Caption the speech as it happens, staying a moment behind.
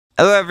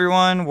Hello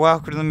everyone,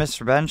 welcome to the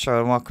MrBenShow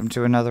and welcome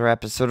to another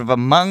episode of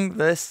Among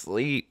the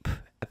Sleep,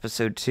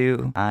 episode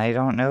 2. I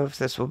don't know if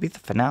this will be the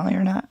finale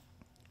or not.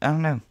 I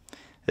don't know.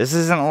 This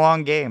isn't a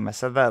long game, I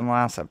said that in the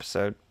last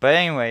episode. But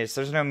anyways,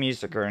 there's no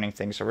music or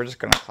anything, so we're just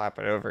gonna clap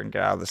it over and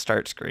get out of the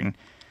start screen.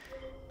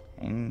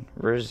 And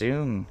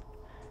resume.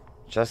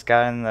 Just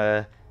got in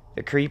the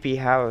creepy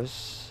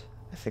house.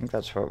 I think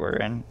that's what we're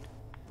in.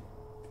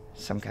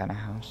 Some kind of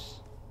house.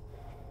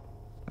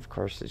 Of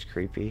course it's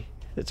creepy.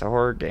 It's a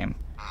horror game.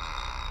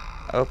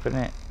 Open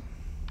it.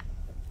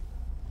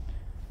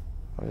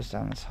 What is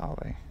down this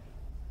hallway?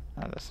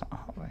 Oh, that's not a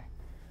hallway.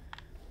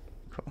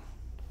 Cool.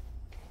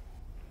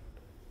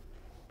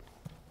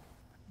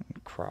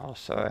 Crawl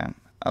so I'm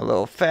a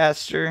little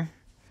faster.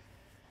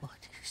 What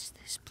is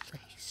this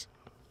place?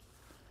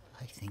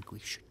 I think we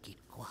should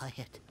keep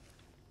quiet.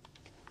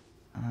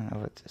 I don't know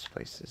what this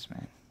place is,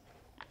 man.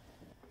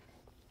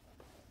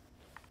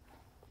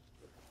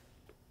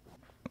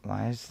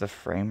 Why is the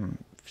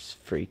frame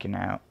freaking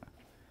out?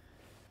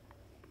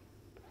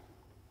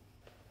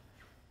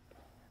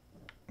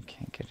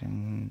 Can't get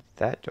in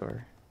that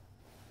door.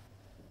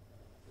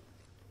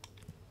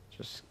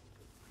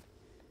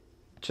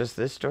 Just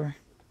this door,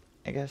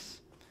 I guess.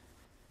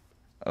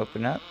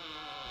 Open up.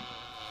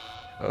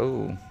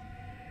 Oh.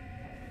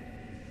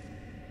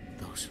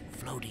 Those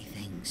floaty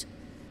things,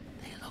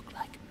 they look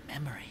like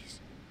memories.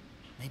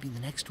 Maybe the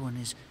next one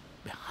is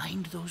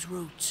behind those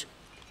roots.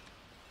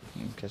 I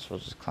guess we'll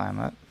just climb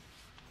up.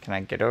 Can I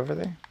get over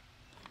there?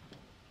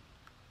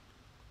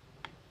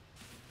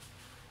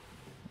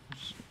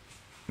 Just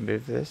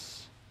move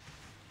this.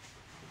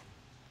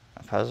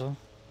 A puzzle?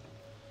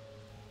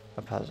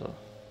 A puzzle.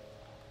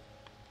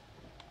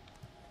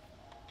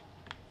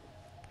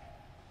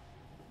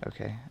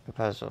 Okay, a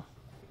puzzle.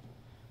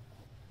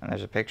 And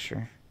there's a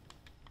picture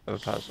of a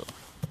puzzle.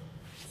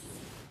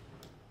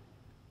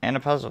 And a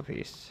puzzle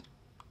piece.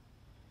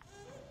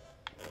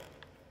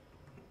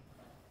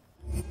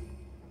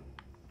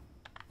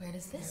 Where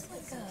does this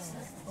one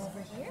go?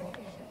 Over here?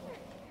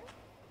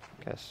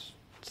 Guess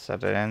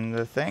set it in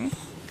the thing.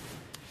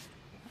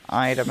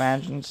 I'd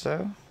imagine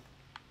so.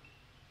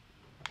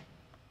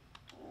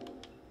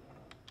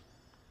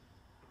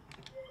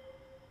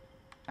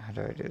 How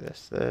do I do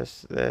this?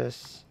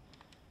 This.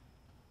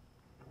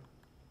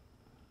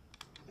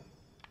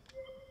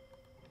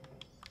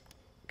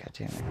 God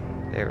damn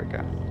it. There we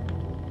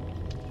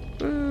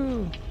go.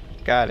 Woo!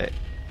 Got it.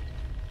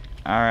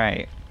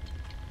 Alright.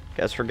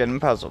 Guess we're getting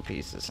puzzle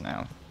pieces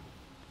now.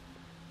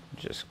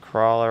 Just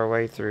crawl our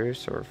way through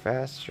so we're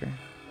faster.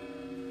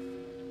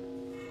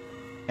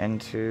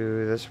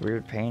 Into this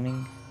weird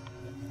painting.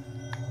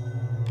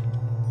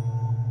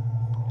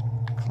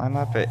 Climb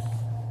up it.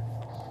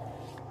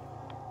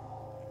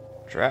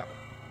 Drop.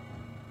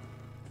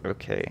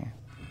 Okay.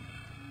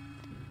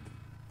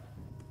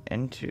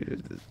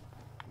 Into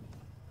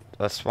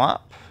the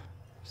swamp.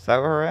 Is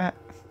that where we're at?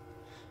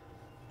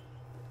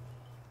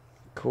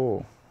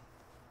 Cool.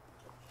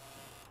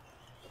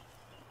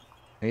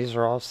 These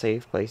are all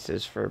safe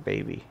places for a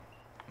baby.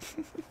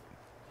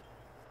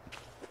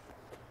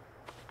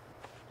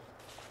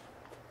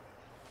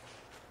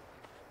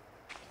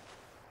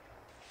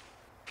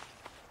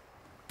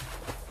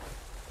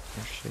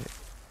 Oh shit.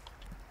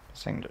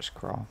 This thing just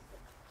crawl.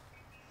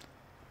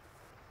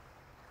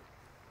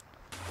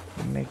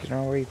 We're making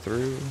our way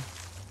through.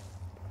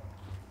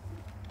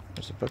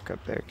 There's a book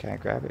up there. Can I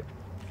grab it?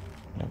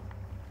 Nope.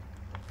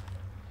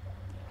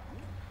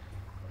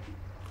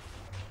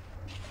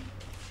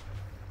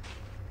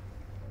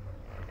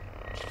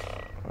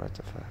 What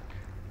the fuck?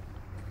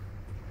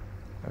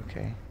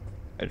 Okay.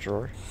 A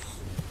drawer.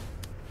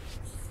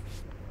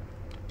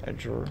 A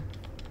drawer.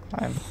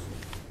 Climb.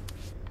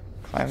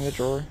 Climb the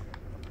drawer.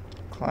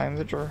 Climb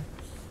the drawer.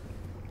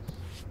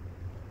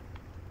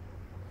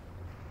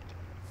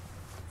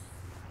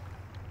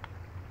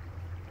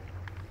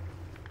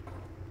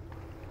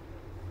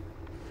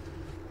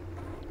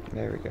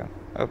 There we go.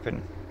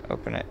 Open.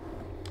 Open it.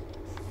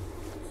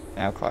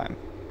 Now climb.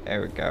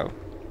 There we go.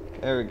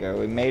 There we go.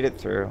 We made it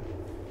through.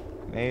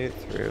 Made it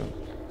through.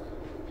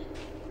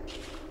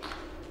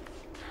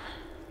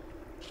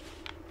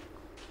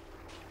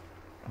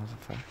 What the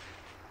fuck?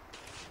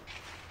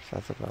 Is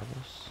that the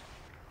bubbles?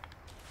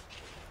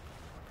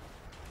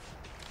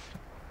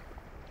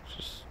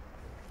 Just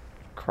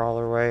crawl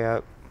our way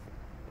up.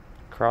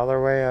 Crawl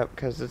our way up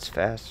because it's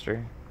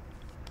faster.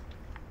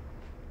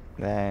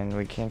 Then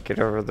we can't get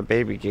over the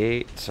baby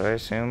gate, so I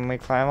assume we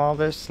climb all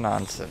this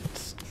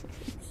nonsense.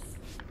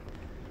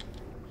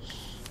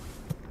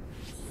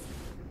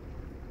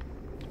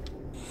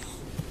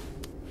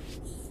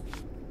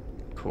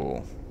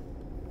 Cool.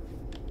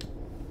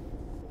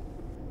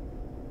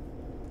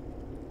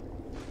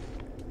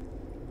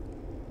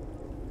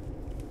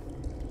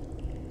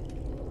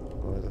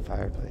 Oh, the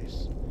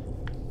fireplace.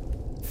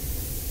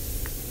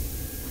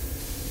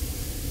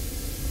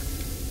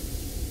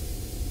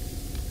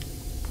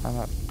 Climb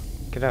up.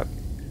 Get up.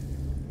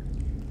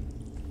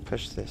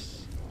 Push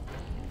this.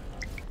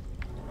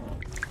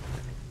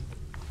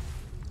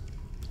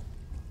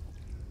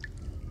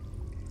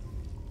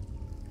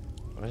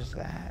 What is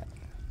that?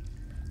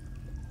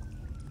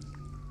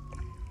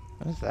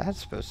 What is that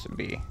supposed to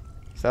be?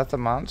 Is that the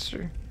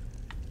monster?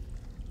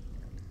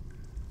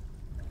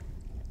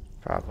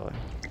 Probably.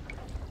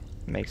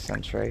 Makes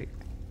sense, right?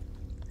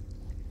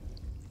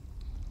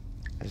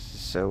 This is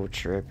so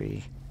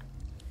trippy.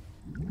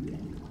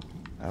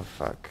 Oh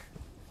fuck.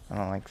 I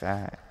don't like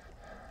that.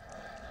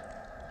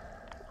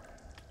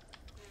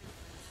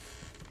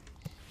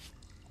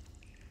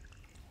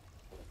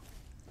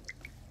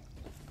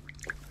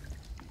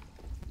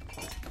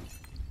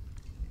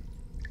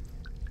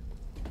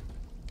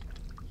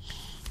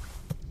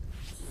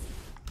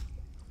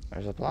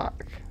 There's a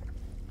block.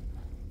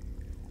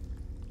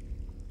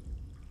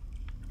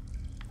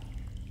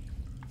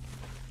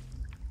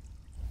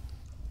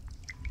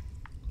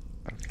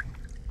 Okay.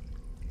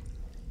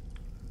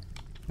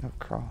 No,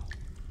 crawl.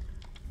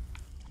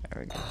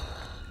 There we go.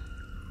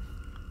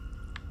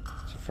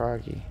 It's a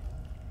froggy.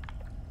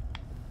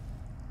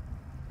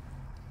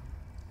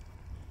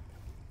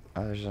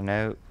 Oh, there's a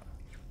note.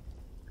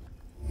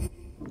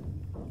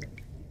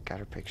 Got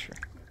her picture.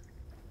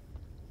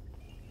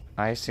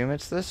 I assume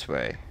it's this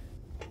way.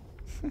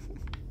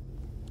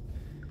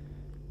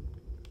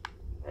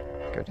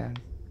 Go down.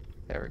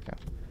 There we go.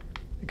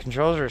 The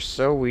controls are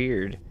so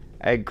weird.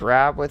 I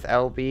grab with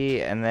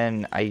LB and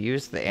then I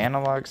use the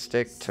analog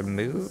stick to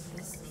move.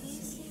 This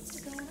piece needs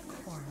to go in a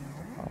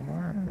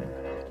corner.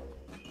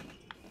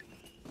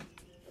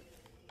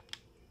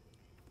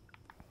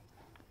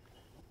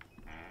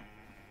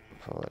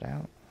 Pull it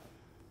out.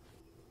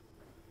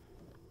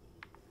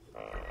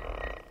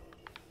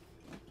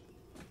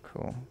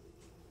 Cool.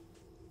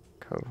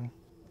 Cool.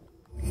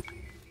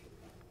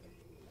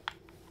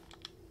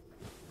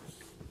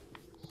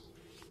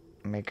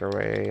 Make our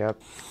way up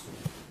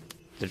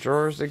the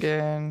drawers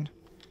again.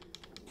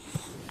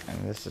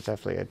 And this is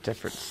definitely a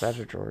different set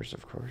of drawers,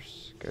 of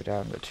course. Go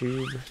down the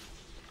tube.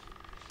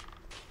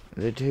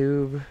 The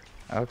tube.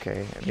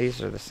 Okay, and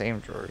these are the same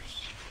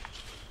drawers.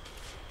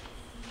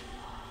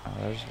 Oh,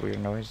 there's weird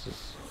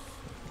noises.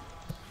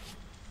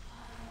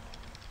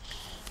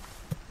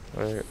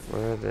 Where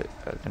are the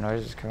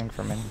noises coming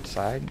from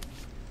inside?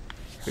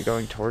 Are we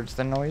going towards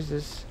the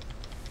noises?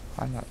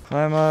 Climb up.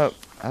 Climb up.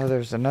 Oh,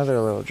 there's another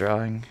little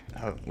drawing.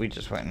 Oh, we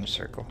just went in a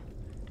circle.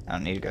 I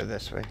don't need to go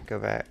this way. Go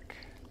back.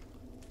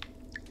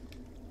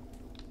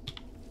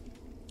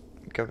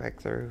 Go back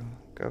through.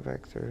 Go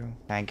back through.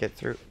 Can I get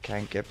through? Can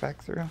I get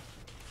back through?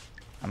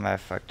 I might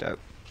have fucked up.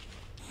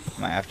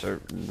 Might have to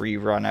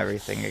rerun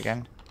everything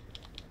again.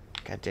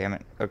 God damn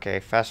it. Okay,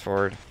 fast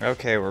forward.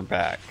 Okay, we're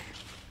back.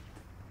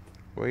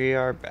 We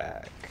are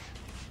back.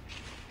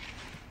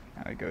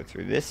 Now we go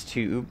through this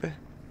tube.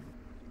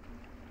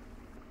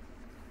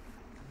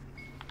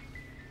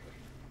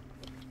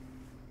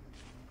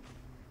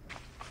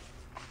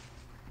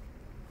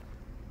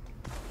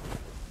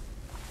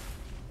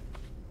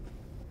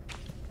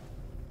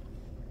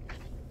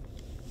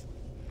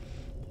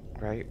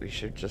 Right, we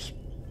should just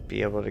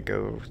be able to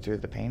go through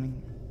the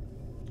painting.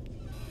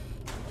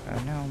 Oh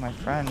no, my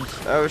friends.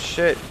 Oh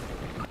shit.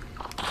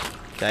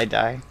 Did I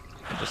die?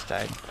 I just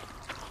died.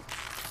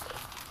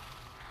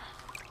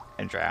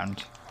 I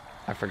drowned.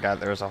 I forgot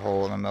there was a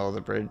hole in the middle of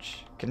the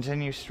bridge.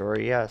 Continue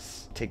story,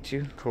 yes. Take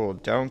two? Cool.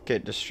 Don't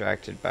get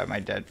distracted by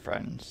my dead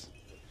friends.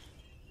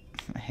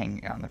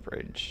 Hanging on the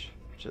bridge.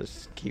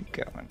 Just keep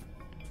going.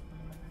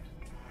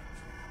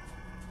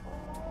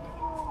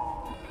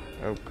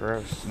 Oh,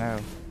 gross. No.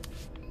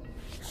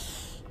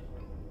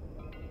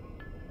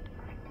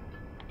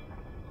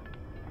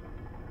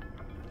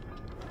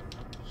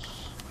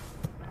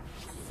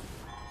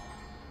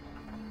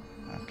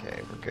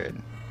 Okay, we're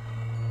good.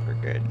 We're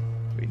good.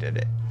 We did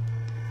it.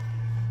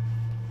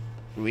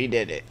 We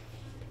did it.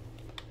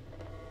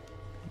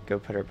 Go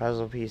put our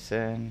puzzle piece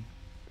in.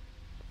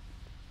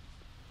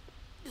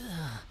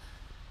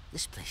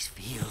 This place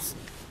feels...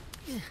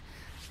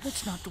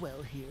 Let's not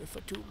dwell here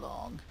for too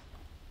long.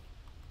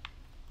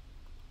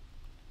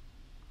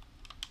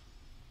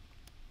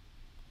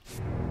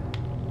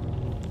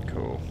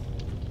 Cool.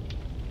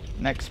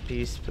 Next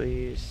piece,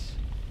 please.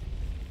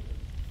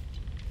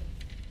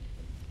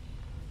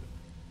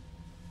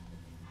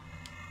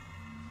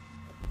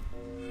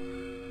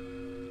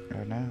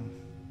 Oh no.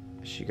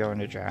 Is she going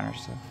to drown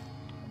herself?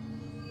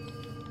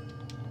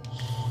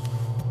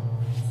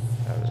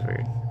 That was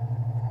weird.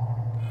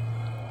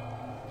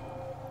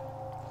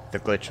 The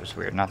glitch was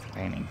weird, not the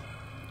painting.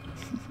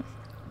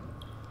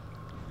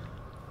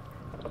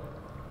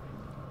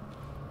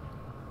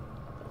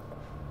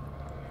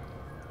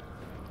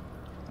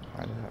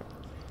 Why did that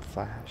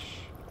flash?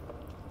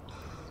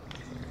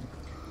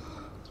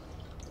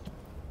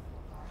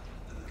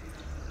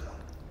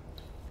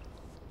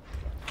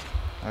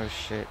 Oh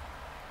shit.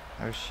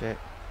 Oh shit.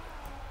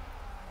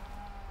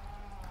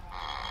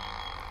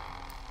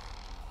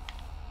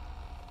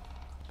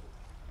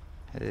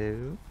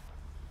 Hello?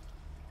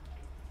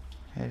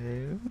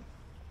 Hello?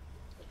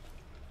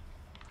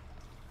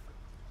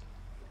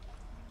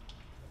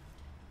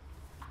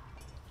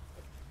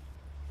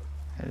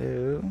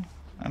 Hello?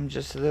 I'm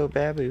just a little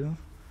babu.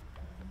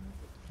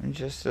 I'm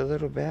just a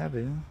little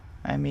babu.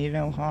 I mean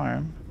no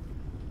harm.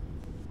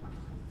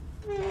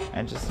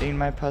 I just need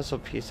my puzzle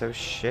piece. Oh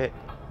shit.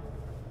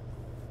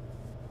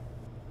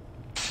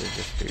 They're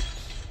just boots.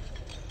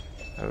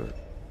 Oh,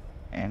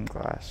 and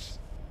glass.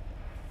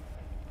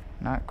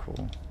 Not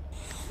cool.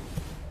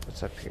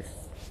 What's up here?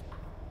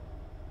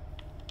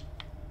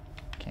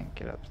 Can't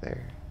get up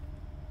there.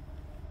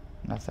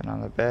 Nothing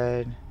on the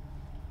bed.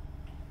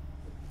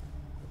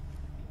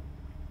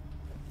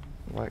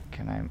 What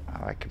can I...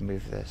 Oh, I can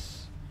move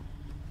this.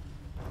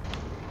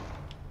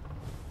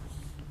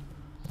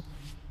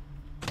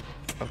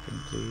 Open,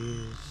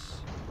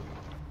 please.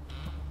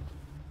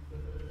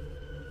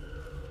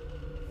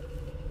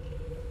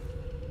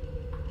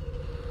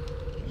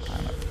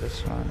 Climb up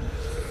this one.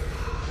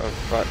 Oh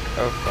fuck,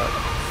 oh fuck.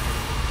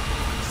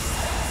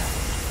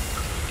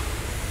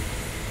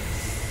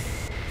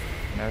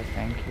 No,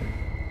 thank you.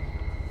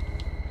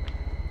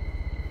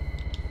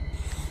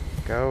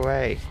 Go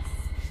away.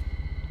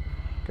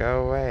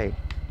 Go away.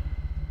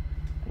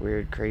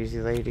 Weird, crazy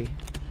lady.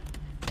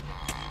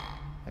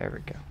 There we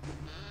go.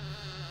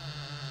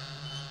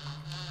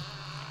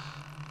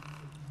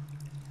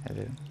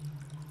 Hello.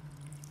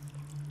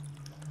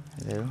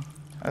 Hello.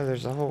 Oh,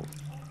 there's a hole.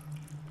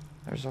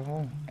 There's a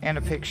hole. And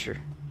a picture.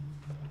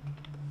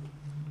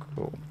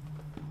 Cool.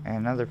 And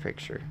another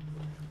picture.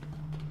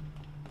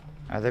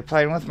 Are they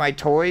playing with my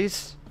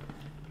toys?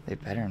 They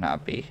better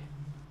not be.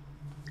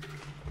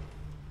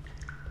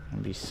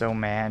 I'd be so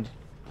mad.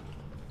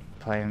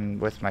 Playing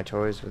with my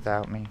toys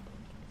without me.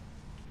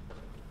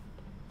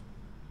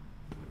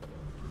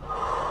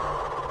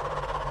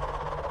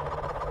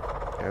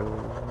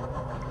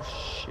 Oh,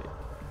 shit.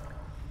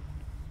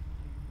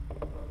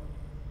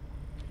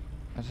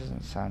 That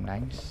doesn't sound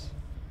nice.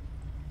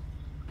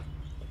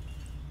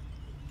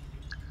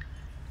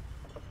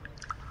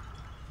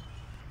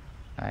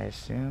 I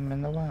assume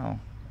in the well.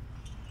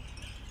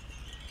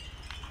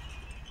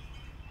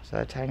 Is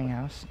that a tiny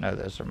house? No,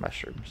 those are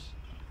mushrooms.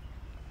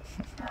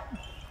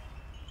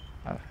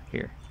 Oh,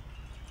 here.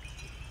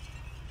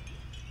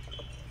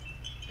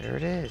 There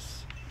it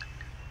is.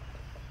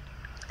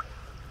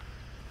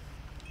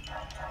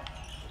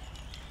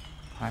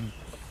 I'm...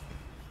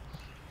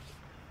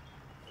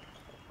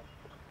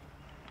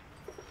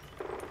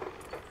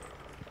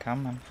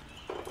 Come on.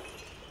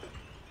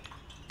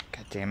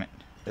 God damn it.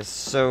 It's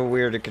so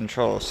weird to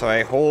control. So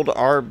I hold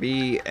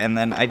RB and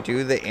then I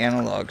do the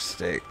analog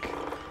stick.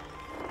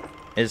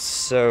 It's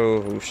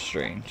so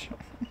strange.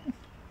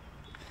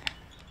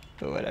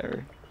 But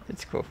whatever.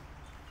 It's cool.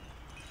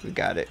 We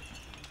got it.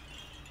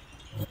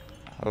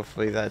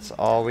 Hopefully that's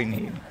all we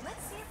need.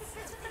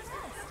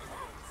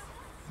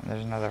 And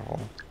there's another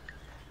hole.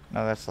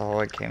 No, that's the hole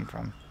I came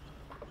from.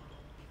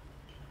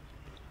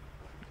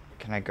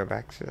 Can I go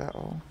back through that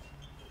hole?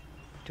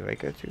 Do I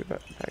go through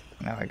that back?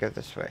 No, I go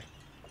this way.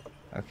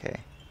 Okay.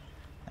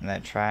 And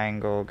that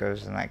triangle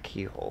goes in that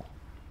keyhole.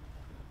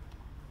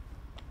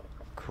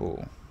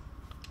 Cool.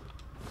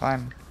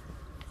 Climb.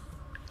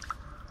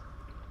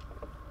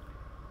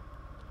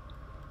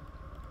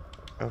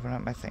 Open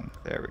up my thing.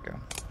 There we go.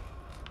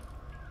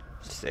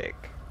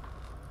 Sick.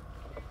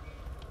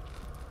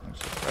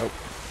 Oh,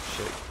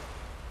 shit.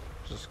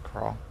 Just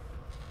crawl.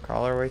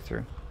 Crawl our way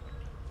through.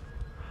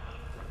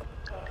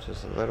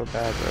 Just a little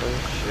bad road.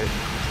 Shit.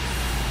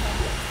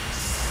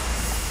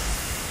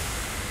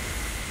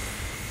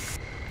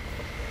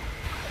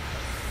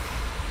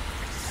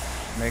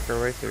 Make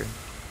our way through.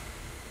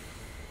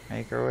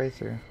 Make our way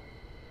through.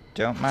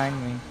 Don't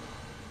mind me.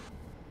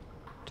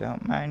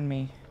 Don't mind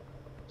me.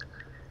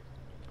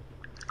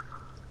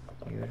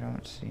 You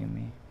don't see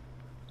me.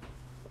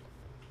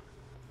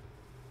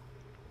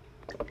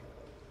 There's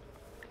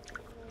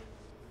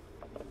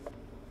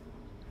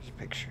a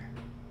picture.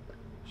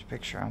 There's a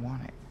picture. I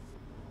want it.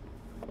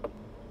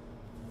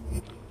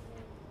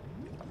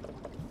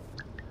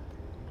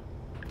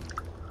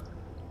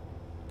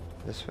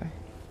 This way.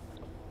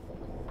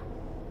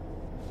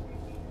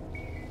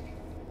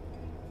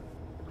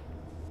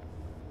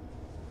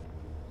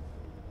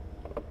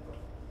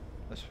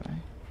 This way.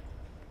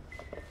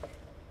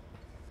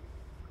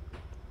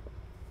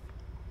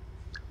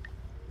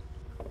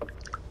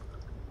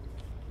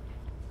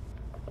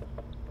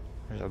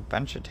 There's a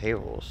bunch of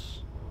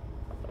tables.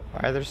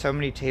 Why are there so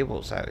many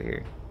tables out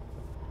here?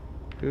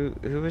 Who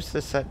is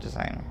the set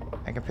designer?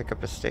 I can pick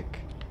up a stick.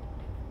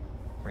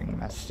 Bring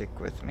my stick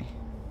with me.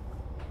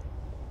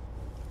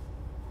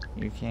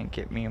 You can't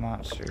get me a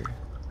monster.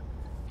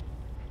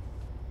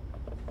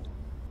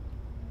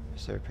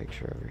 Is there a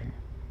picture over here?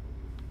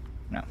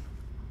 No.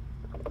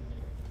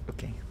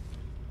 Okay.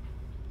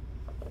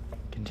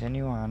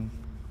 Continue on.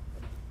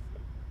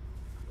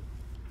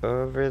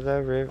 Over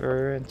the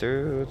river and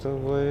through the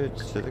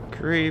woods to the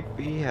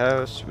creepy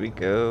house we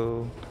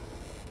go.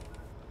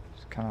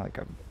 It's kind of like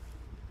a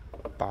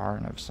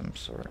barn of some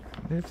sort.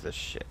 Move this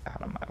shit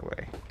out of my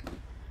way.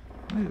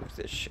 Move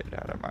this shit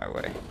out of my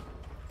way.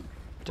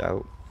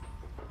 Dope.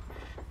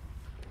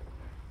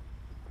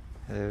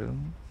 Hello?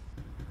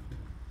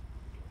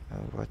 Oh,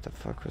 what the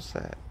fuck was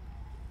that?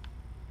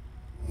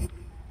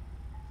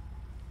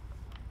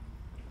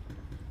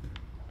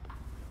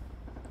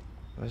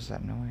 What is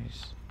that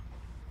noise?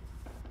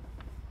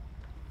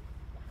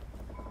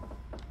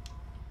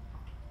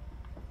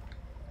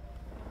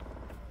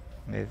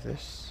 Move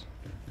this.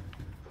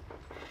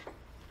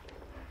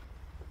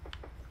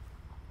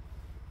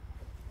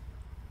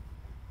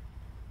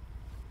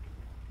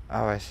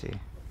 Oh, I see.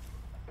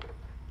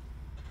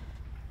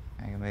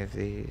 I can move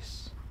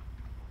these.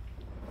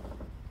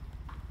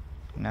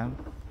 No?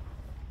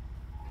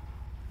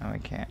 No, I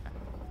can't.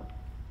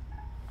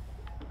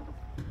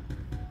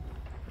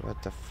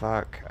 What the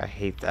fuck? I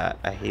hate that.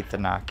 I hate the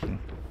knocking.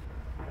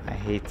 I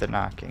hate the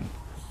knocking.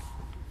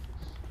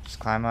 Just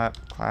climb up,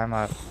 climb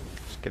up.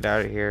 Just get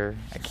out of here.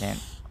 I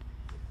can't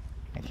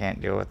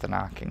deal with the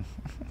knocking.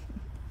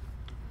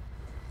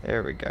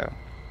 There we go.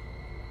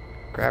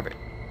 Grab it.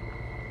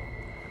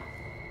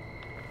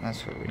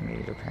 That's what we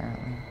need,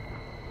 apparently.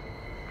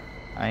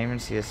 I don't even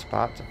see a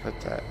spot to put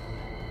that.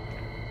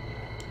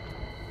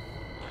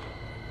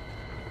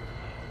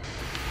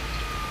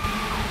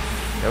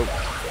 Nope.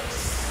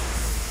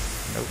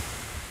 Nope.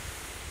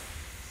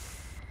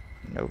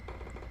 Nope.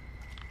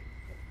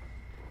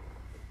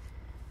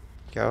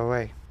 Go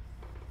away.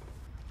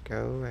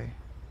 Go away.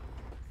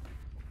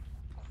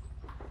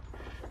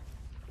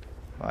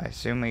 Well, I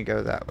assume we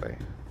go that way.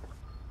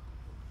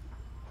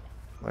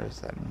 What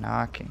is that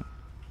knocking?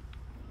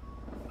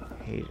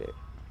 I hate it.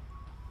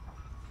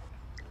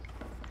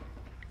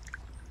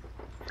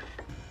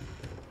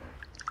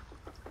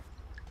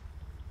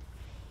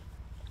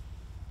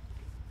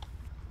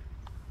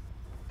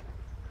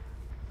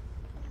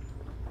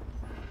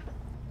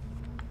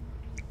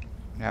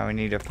 Now we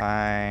need to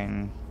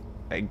find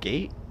a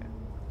gate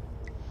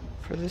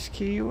for this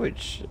key,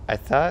 which I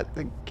thought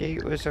the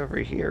gate was over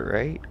here,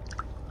 right?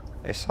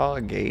 I saw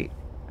a gate.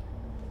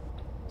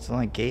 It's the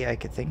only gate I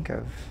could think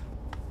of.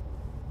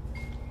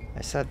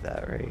 I said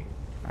that, right?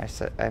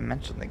 I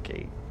mentioned the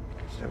gate.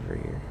 It's over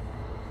here.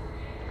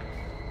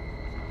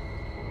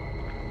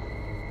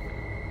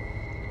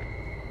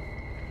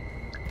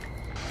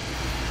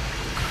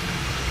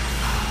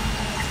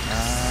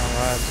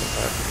 What the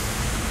fuck?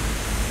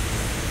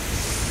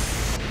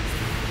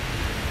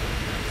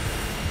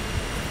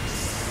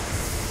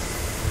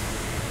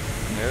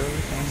 No,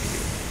 thank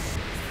you.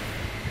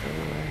 Go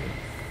away.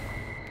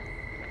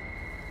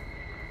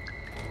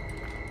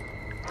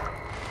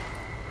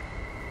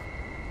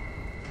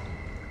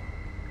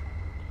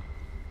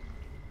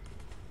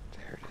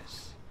 There it is.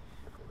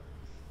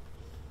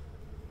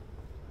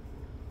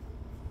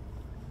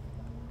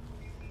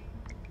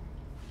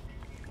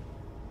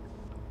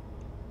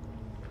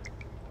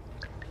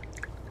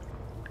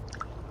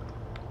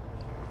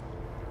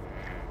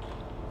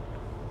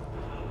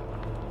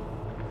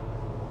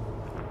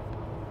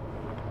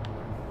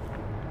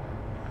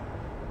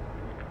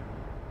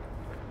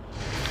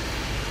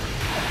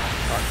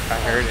 I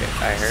heard it.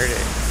 I heard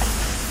it.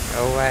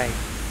 Go away.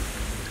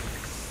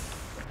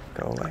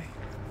 Go away.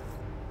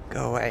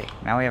 Go away.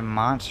 Now we have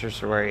monsters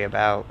to worry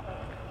about.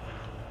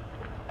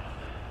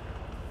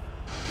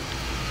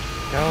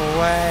 Go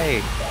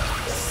away.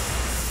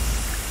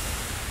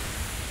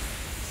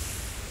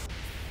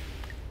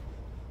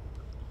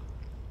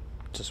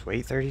 Just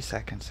wait 30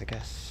 seconds, I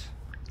guess.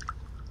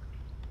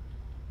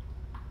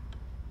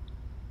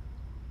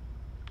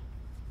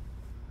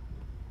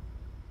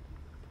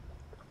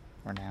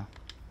 Or now.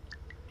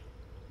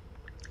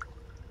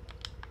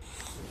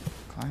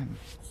 Climb.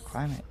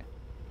 Climb it.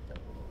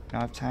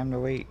 Don't have time to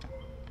wait.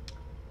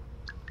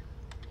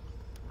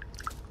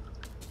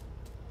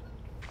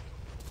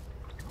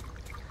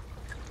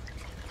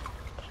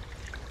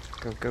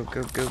 Go, go,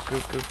 go, go, go,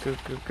 go, go,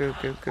 go, go,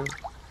 go, go.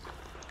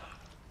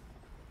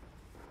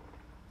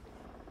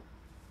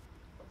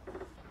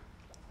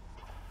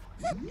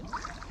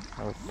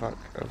 Oh fuck,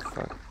 oh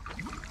fuck.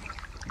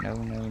 No,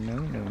 no, no,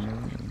 no, no,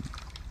 no.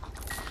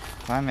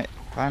 Climb it,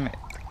 climb it.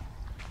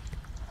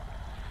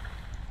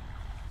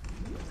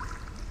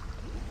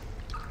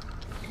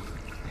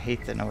 I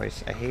hate the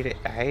noise. I hate it.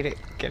 I hate it.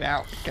 Get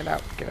out. Get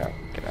out. Get out.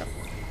 Get out.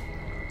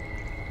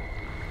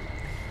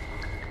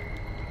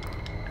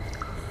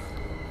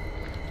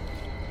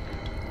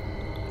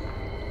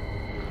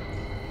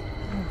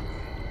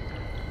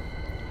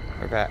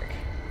 We're back.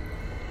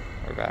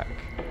 We're back.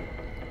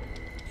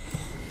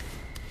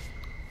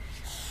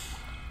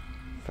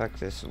 Fuck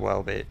this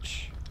well,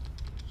 bitch.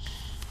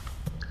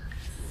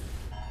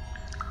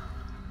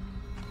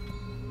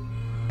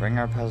 Bring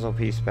our puzzle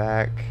piece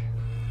back.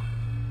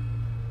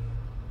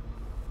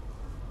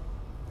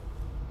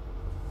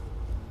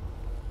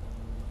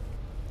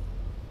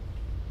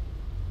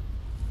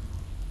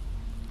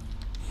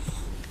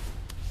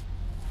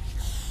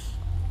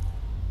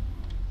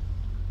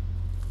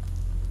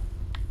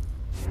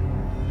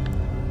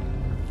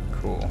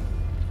 Cool.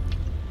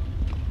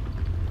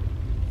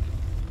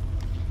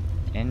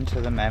 Into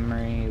the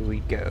memory we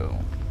go.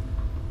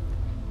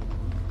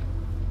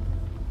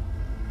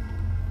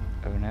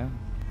 Oh no.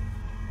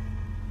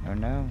 Oh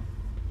no.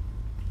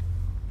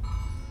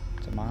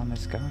 The mom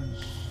is gone.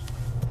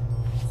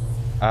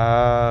 Oh,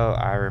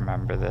 I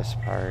remember this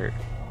part.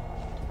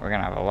 We're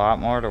gonna have a lot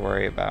more to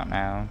worry about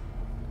now.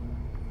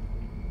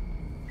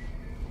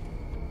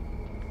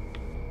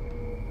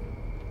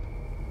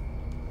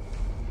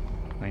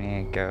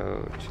 need to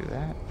go to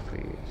that,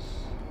 please.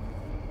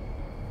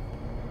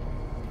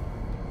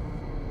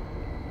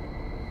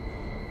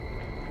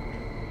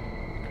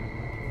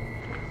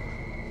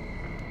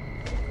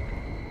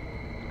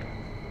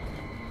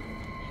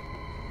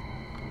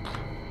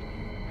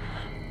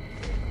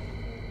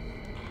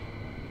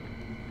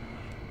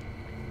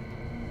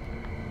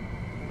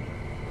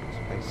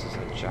 This is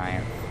a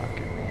giant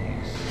fucking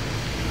maze.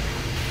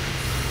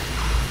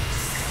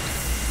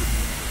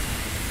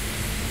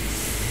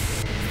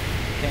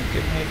 Can't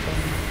get me from.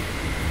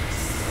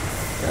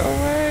 Go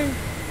away!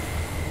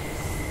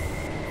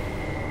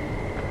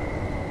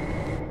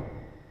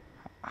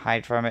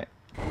 Hide from it.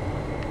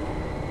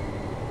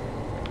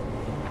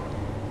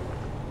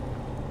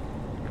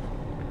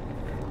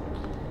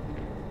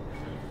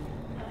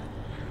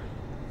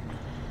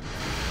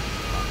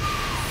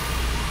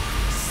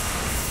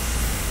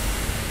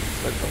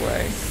 Look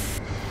away.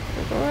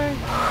 Look away.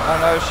 Oh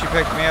no, she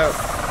picked me up.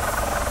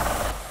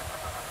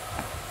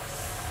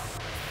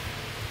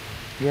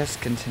 Yes,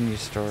 continue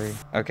story.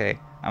 Okay,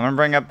 I'm gonna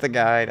bring up the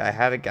guide. I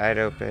had a guide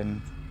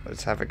open.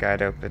 Let's have a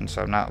guide open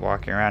so I'm not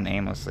walking around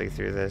aimlessly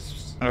through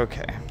this.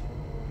 Okay.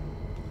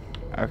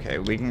 Okay,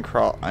 we can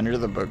crawl under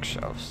the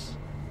bookshelves.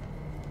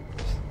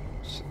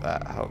 So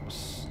that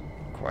helps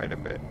quite a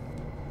bit.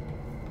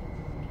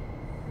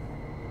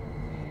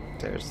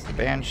 There's the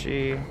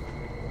Banshee.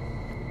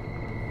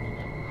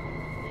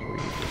 We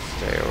just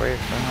stay away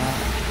from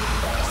that.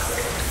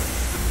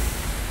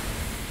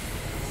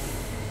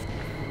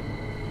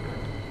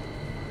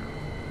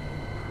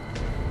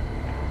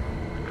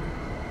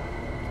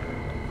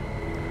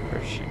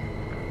 Where is she?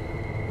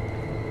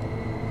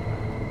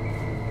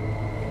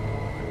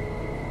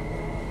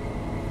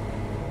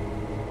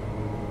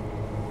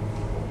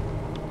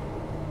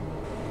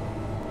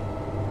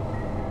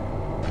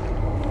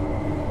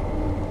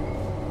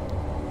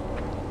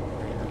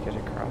 Where do we get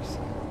across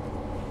that?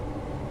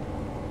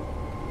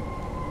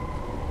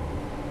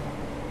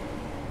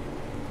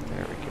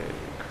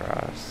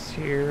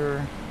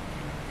 Here.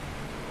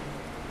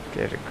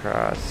 Get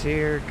across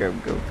here. Go,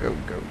 go, go, go,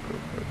 go, go,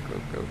 go,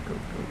 go, go, go,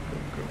 go,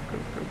 go,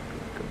 go,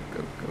 go,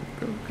 go, go,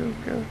 go, go,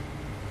 go.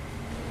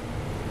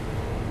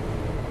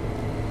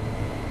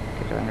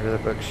 Get under the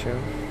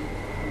bookshelf.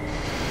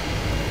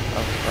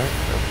 Oh fuck,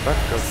 oh fuck,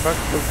 oh fuck,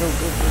 go, go,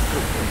 go, go, go,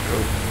 go, go.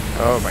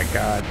 Oh my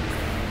god.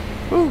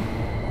 Woo!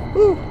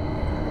 Woo!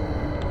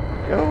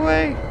 Go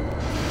away!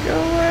 Go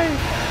away!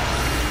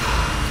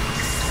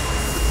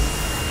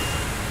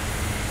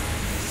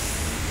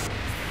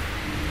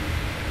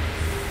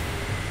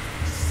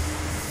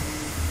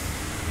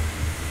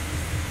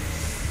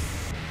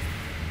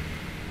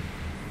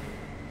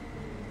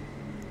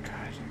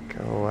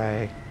 Go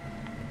away.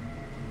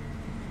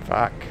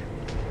 Fuck.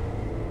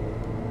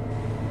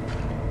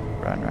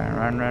 Run, run,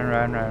 run, run,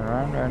 run, run,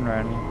 run, run,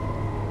 run.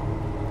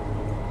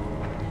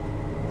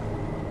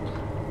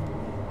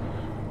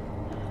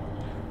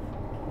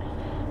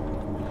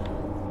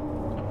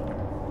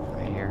 I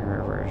hear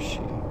her. Where is she?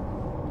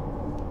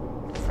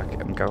 Fuck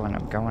it. I'm going,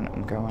 I'm going,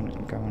 I'm going,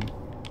 I'm going.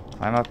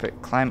 Climb up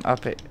it, climb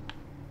up it.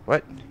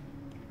 What?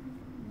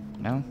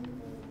 No?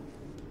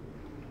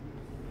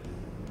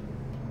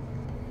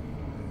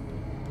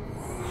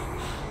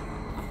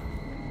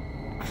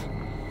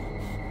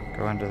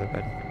 Go under the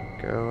bed.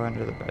 Go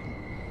under the bed.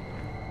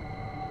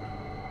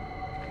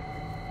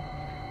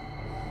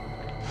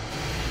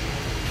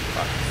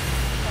 Fuck.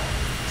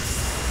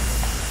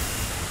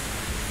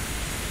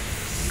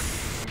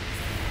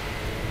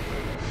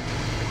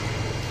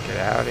 Get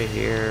out of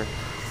here.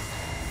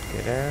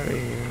 Get out of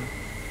here.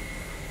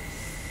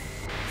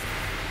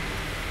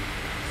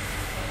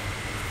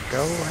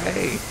 Go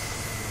away.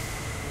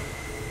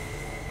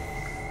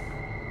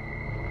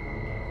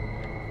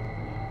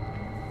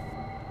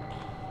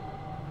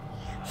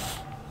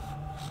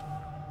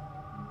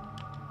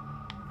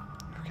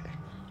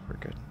 We're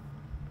good.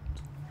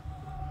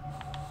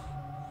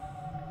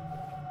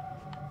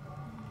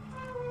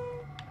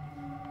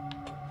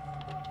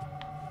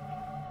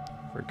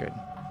 We're good.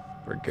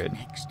 We're good.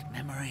 Next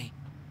memory.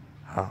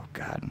 Oh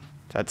god.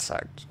 That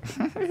sucked.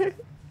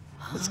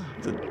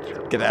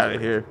 Get out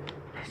of here.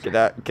 Get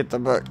out. Get the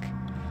book.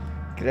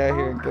 Get out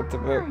here and get the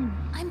book.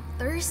 I'm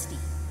thirsty,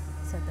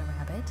 said the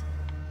rabbit.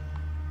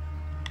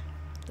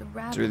 The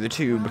rabbit Through the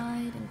tube.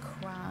 cried and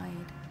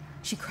cried.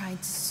 She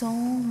cried so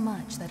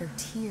much that her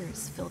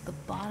tears filled the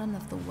bottom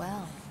of the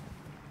well.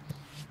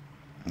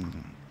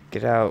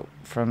 Get out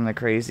from the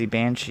crazy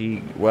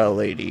banshee well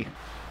lady.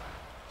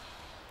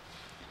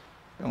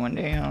 Going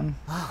down.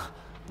 Ah,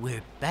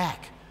 we're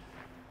back.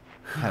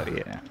 Hell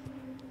yeah.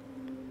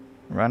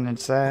 Run What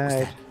was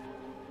inside.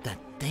 that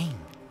thing?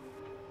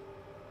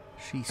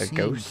 She seemed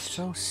ghost?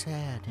 so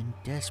sad and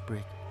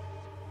desperate.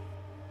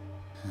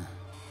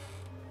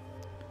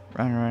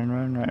 Run, run,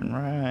 run, run,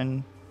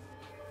 run.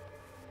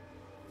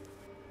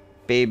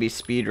 Baby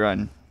speed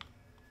run.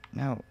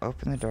 No,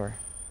 open the door.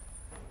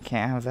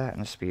 Can't have that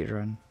in a speed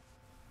run.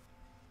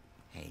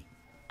 Hey,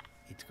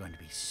 it's going to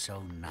be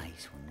so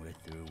nice when we're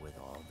through with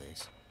all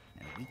this,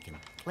 and we can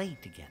play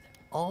together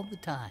all the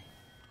time.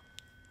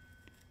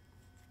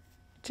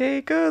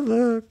 Take a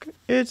look,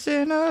 it's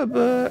in a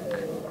book.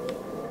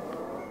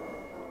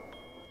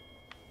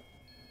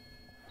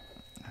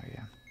 Oh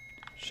yeah.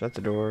 Shut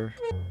the door.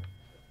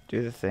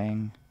 Do the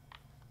thing.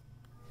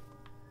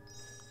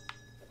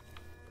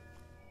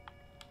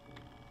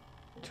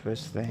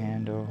 Twist the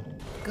handle.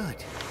 Good.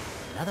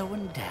 Another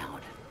one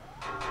down.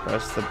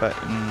 Press the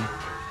button.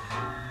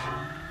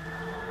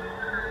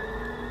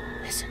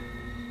 Listen.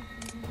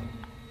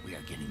 We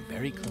are getting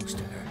very close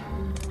to her.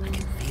 I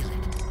can feel it.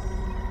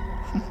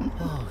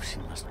 Oh, she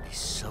must be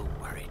so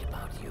worried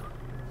about you.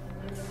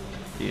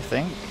 Do you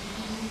think?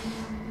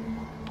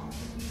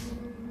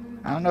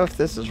 I don't know if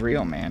this is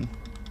real, man.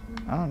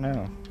 I don't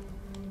know.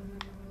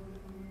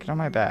 Get on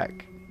my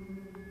back.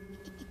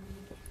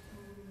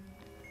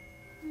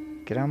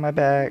 Get on my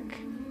back.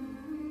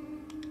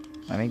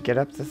 Let me get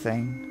up the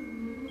thing.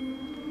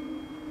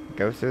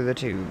 Go through the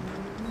tube.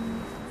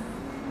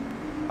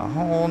 A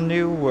whole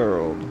new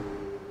world.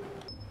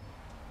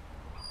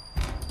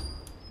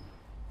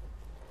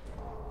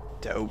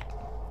 Dope.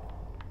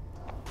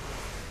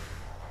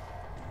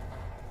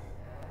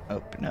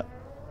 Open up.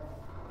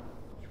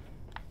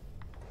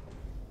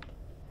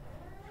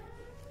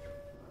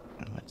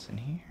 And what's in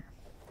here?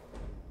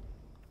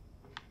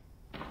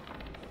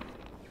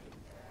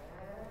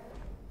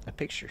 A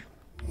picture.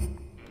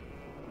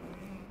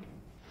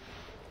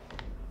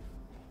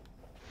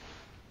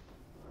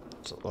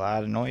 There's a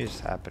lot of noise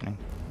happening.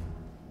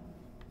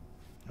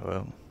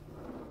 Whoa.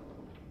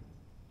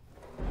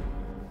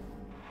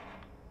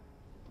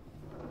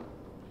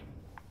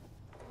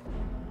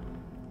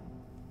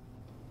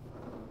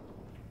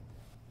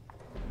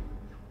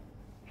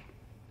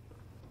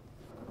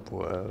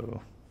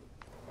 Whoa.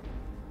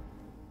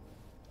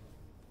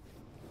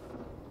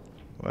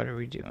 What are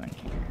we doing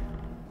here?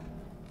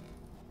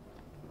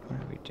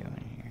 What are we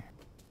doing here?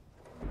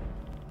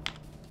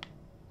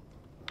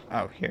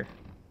 Oh, here.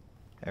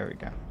 There we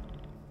go.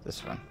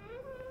 This one.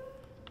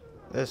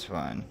 This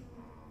one.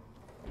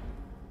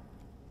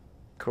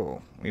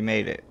 Cool. We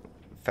made it.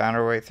 Found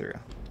our way through.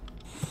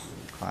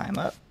 Climb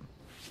up.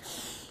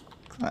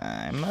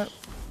 Climb up.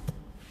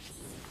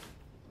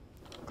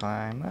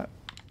 Climb up.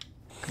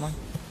 Come on.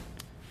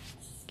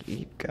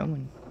 Keep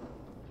going.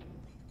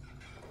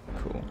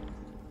 Cool.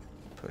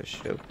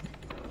 Push open.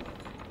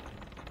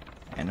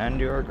 And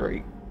undo our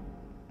grate.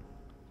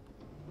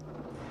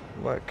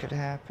 What could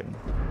happen?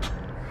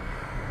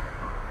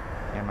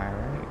 Am I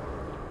right?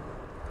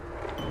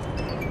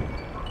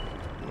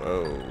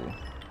 Whoa.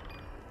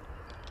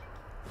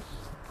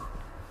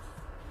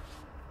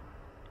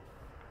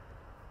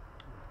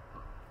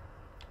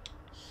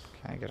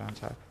 Can I get on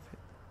top of it?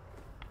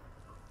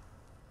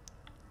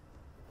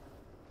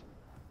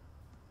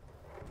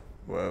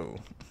 Whoa.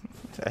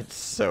 That's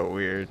so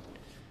weird.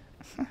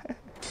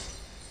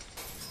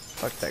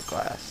 Fuck that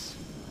glass.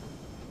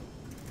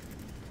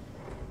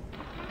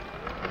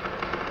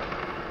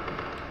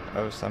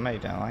 Oh, somebody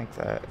don't like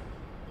that.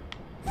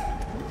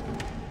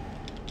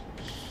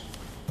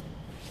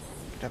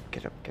 Get up,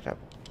 get up, get up.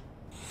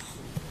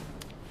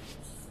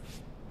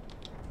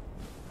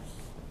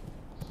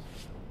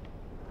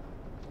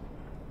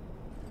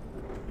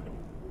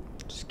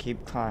 Just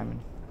keep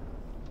climbing.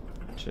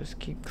 Just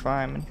keep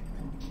climbing.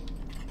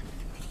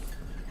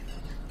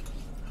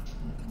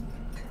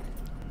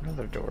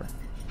 Another door.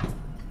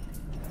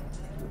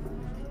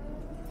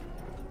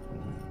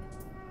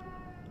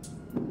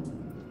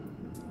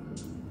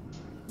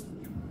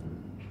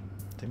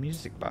 The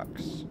music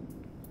box. Is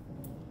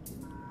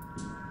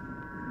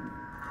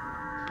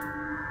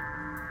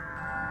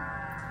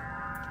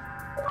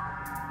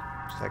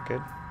that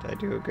good? Did I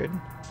do it good?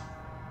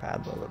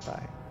 Bad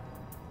lullaby.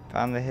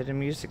 Found the hidden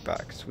music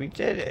box. We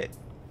did it.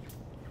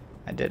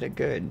 I did it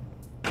good.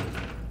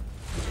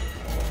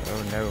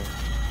 Oh no.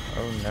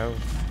 Oh no.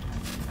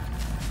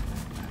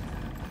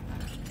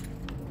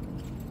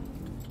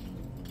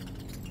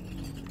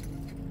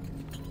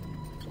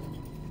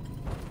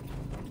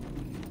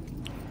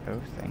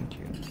 Oh, thank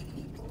you.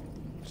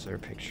 Is there a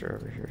picture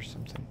over here or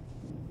something?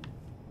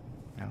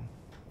 No.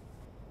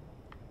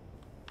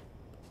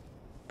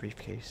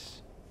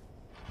 Briefcase.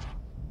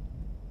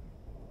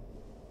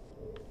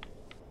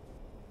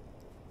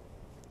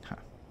 Huh.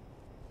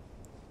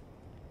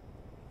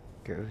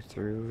 Go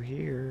through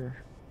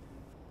here.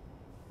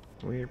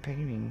 Weird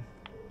painting.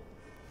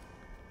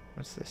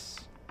 What's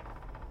this?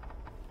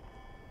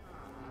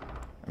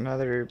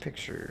 Another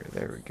picture.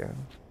 There we go.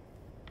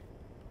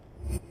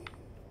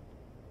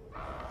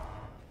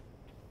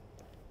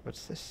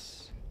 What's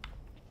this?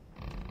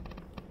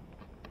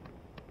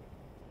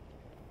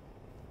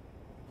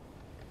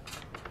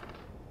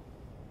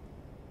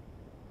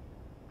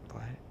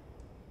 What?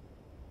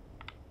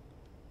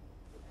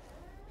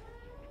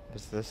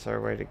 Is this our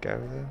way to go,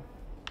 though?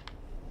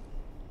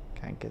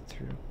 Can't get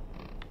through.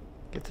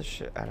 Get the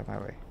shit out of my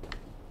way.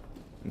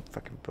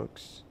 Fucking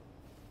books.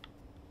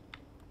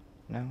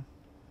 No?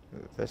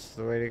 This is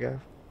the way to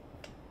go?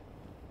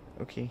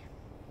 Okay.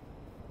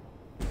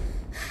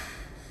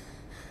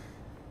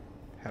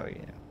 Hell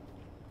yeah.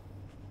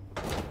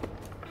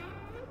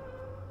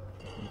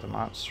 The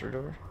monster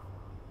door.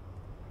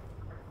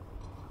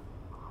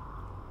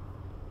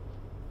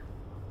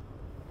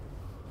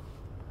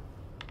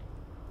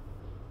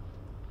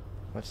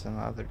 What's in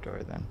the other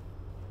door then?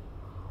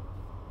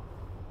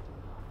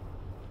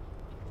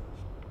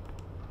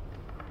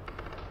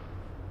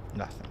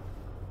 Nothing.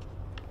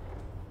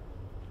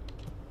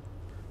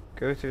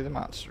 Go through the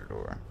monster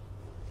door.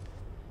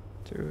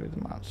 Through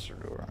the monster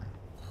door.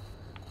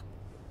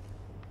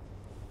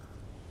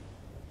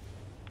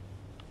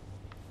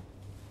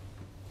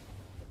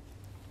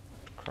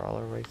 Crawl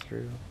our way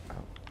through. Oh,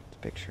 the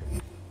picture.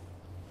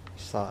 I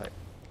saw it.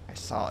 I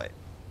saw it.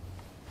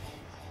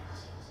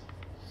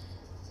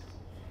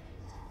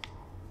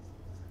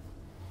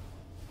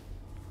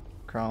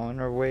 Crawling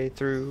our way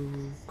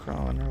through.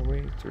 Crawling our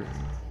way through.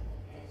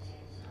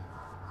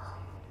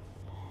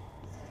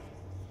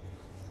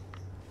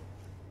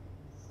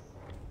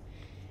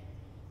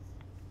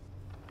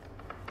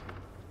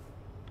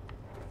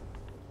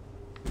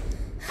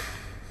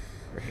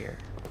 We're here.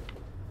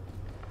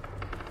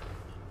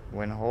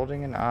 When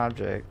holding an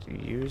object, you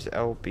use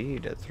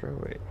LB to throw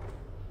it.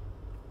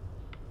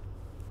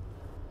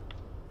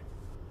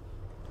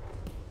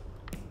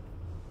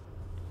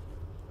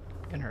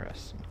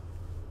 Interesting.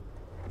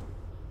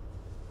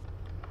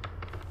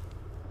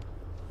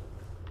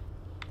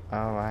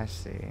 Oh, I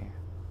see.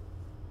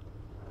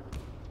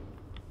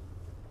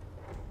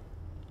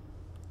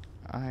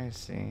 I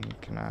see.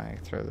 Can I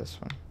throw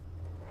this one?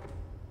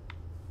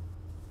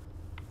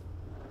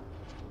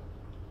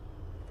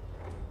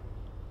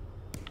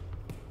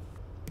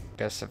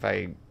 Guess if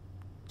I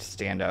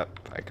stand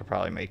up, I could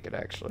probably make it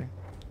actually.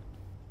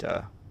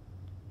 Duh.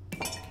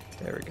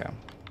 There we go.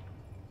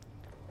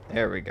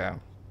 There we go.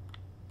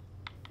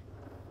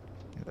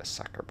 The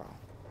sucker ball.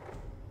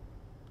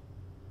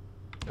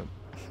 Nope.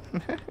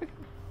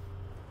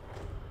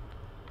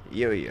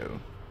 Yo-yo.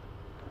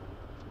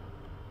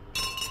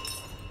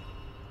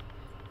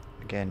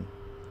 Again.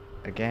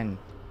 Again.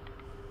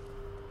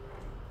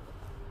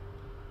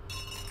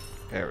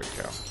 There we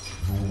go.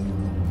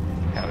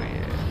 Hell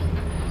yeah.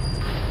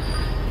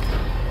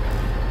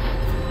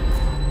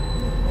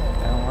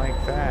 I don't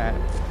like that.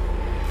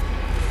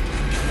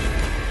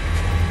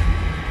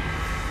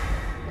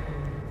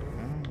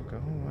 Oh, go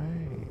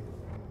away.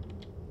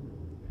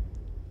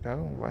 Go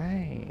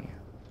away.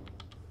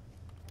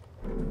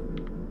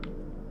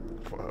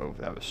 Whoa,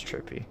 that was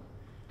trippy.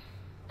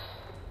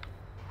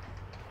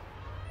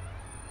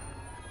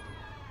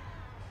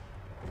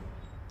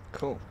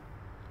 Cool.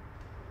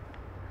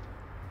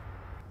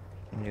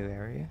 New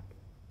area.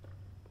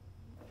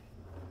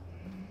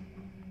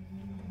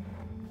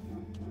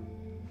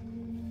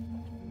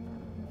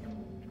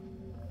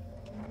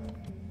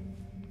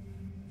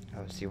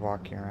 Oh, is he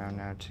walking around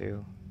now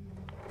too?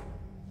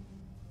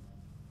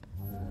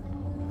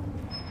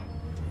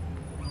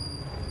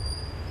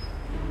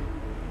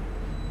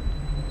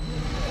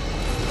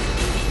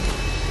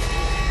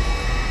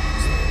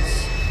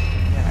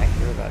 Yeah, I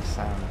hear that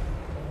sound.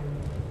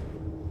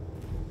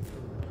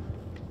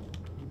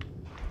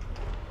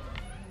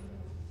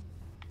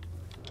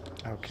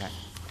 Okay,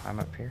 I'm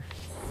up here.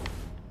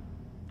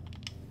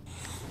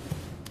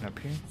 Up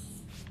here.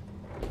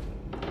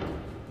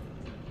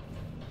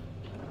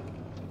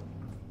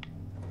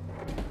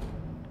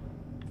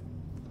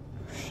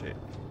 Oh, shit.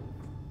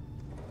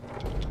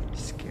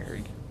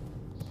 Scary.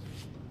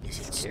 Is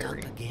it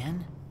Scary. stuck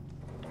again?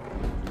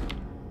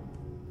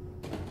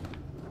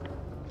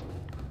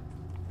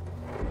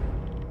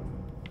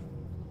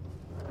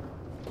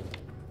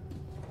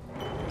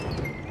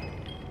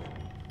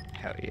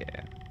 Hell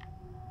yeah.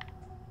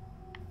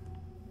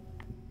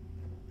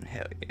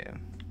 Hell yeah.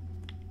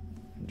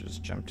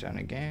 Just jump down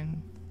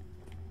again.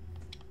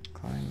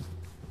 Climb.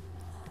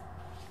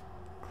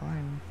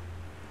 Climb.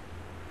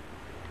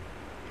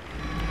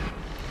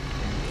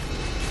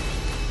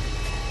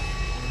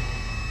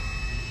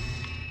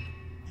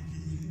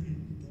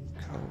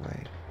 Go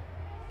away.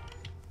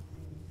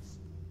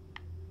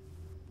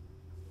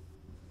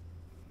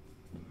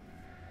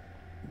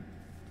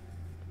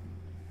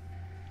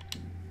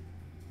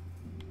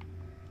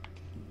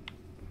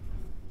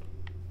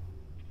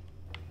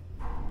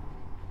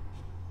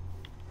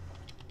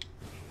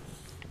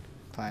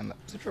 Climb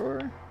up the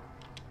drawer.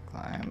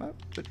 Climb up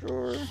the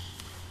drawer.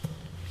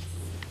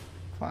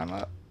 Climb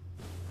up.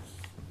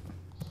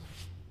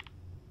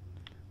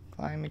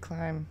 Climb,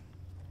 climb.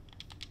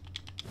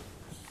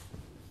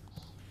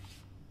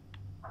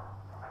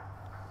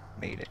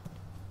 Made it.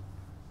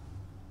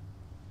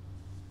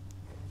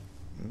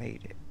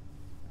 Made it.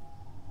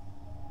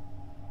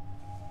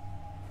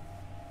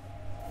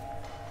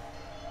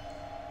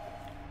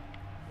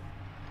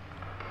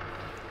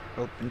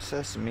 Open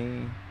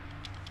sesame.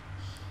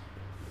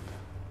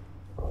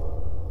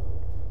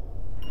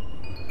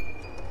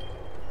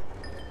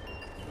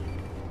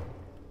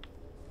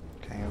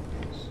 Okay,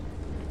 opens.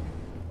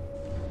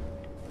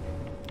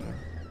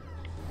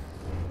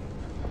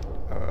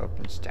 Oh, it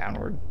opens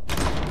downward.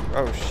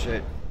 Oh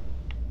shit.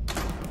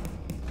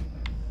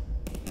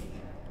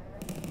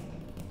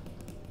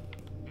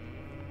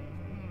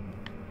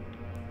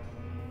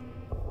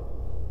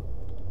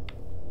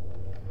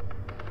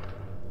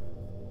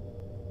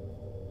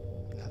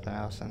 Nothing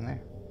else in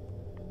there.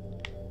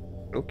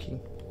 Okay.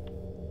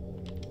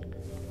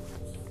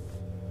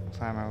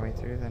 Climb our way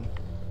through then.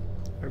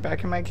 We're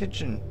back in my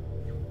kitchen.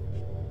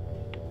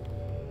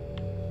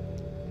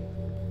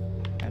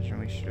 Imagine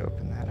we should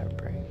open that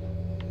up, right?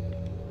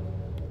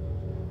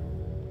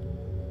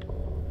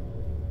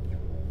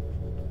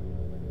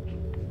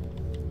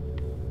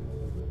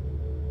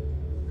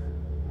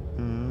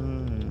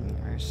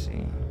 I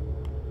see.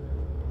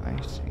 I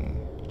see.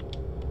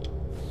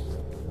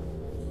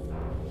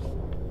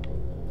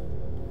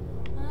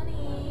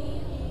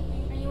 Honey,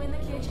 are you in the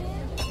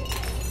kitchen?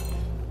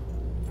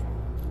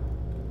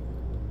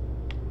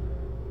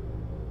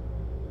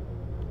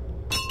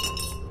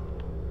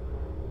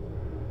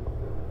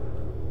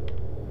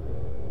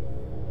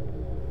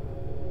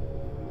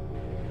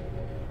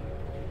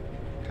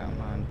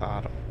 Come on,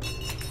 bottom.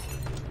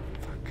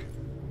 Fuck.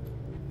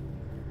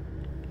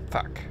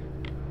 Fuck.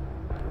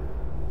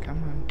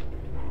 Come on.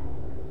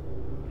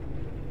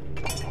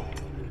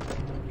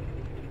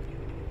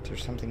 Is there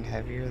something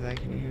heavier that I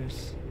can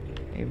use?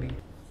 Maybe.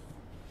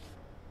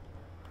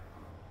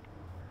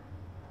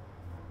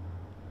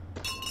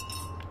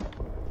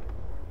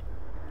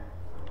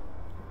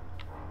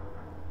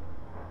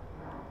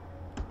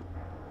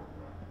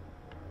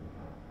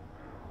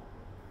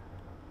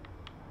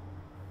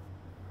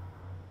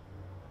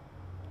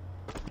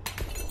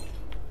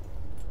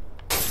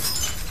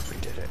 We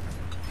did it.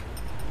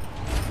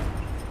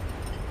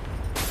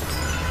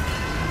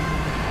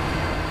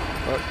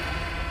 Oh.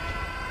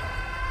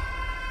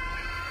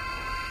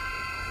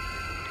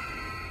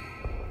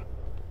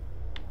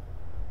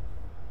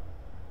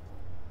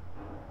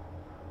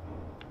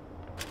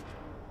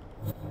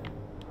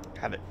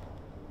 Got it.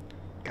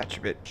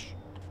 Gotcha, bitch.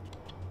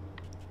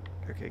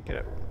 Okay, get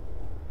up.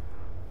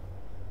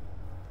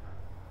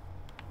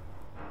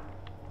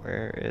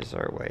 Where is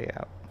our way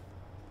out?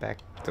 Back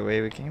the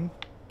way we came?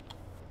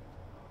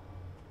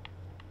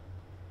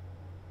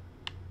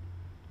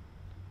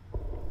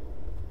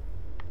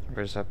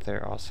 Where's up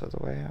there also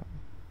the way out?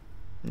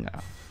 No.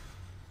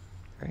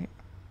 Right?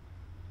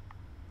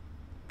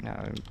 No,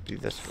 it would be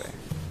this way.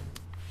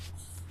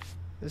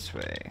 This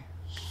way.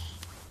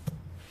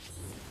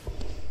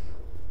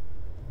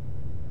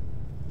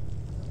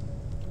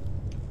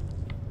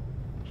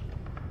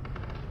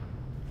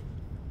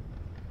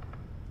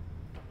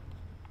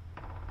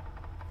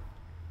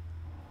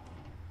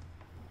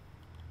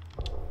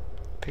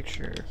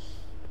 Picture.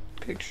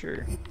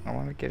 Picture. I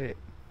want to get it.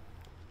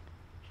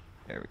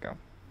 There we go.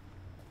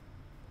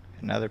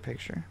 Another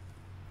picture.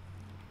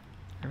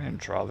 I'm going to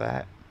draw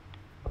that.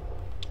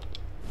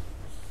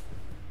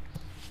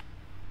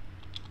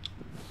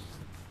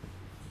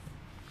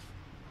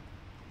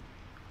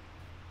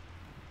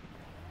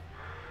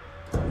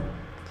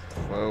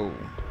 Whoa.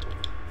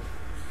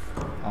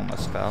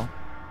 Almost fell.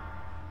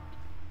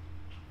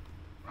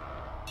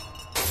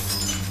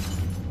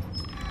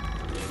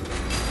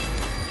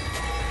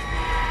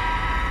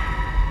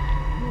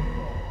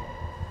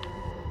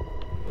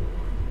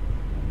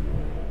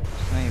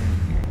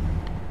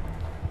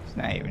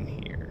 Not even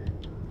here.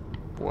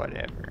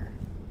 Whatever.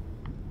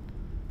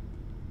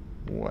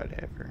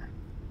 Whatever.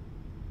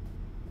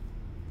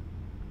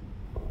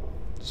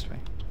 This way.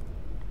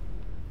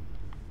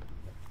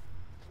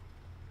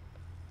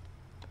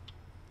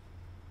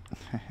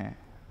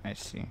 I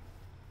see.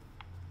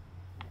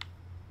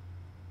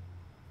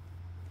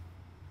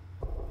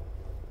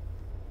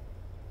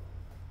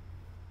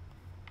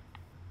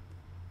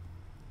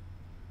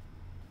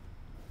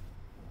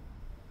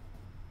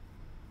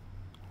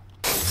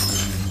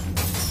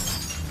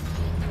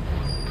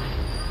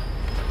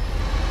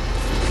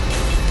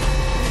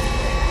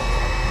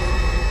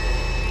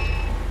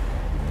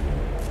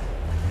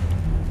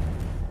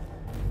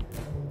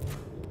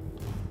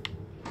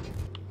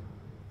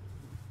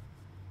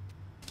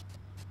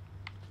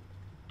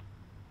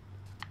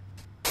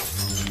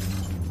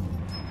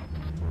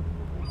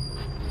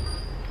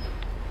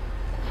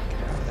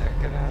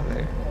 Get out of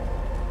there.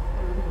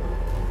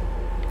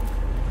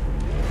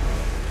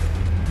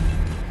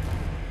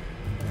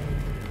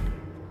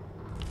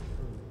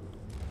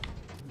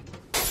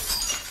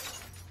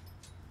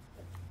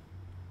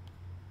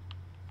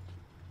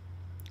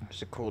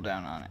 There's a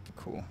cooldown on it.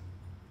 Cool.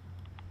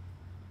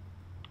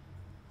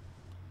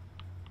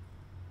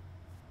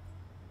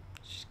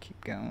 Just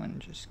keep going.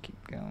 Just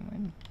keep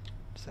going.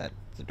 Is that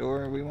the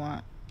door we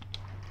want?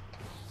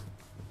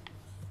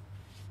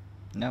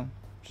 No,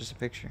 just a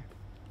picture.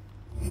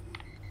 I'll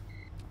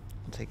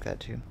take that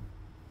too.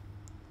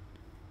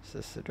 Is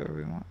this the door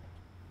we want?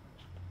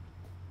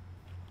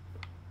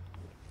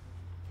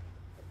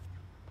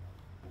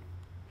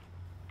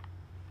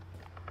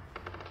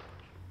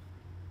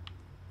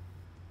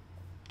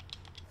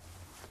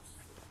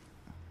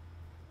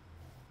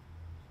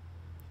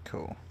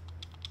 Cool.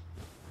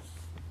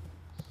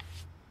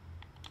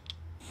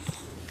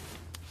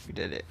 We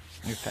did it.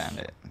 We found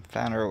it.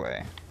 Found our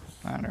way.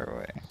 Found our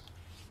way.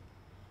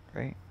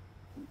 Right?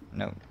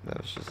 No,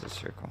 that was just a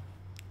circle.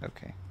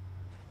 Okay.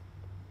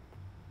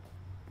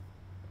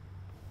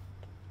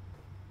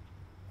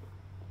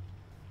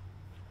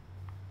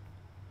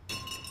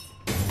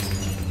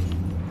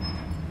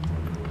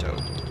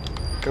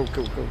 Go,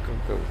 go, go, go,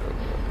 go, go, go.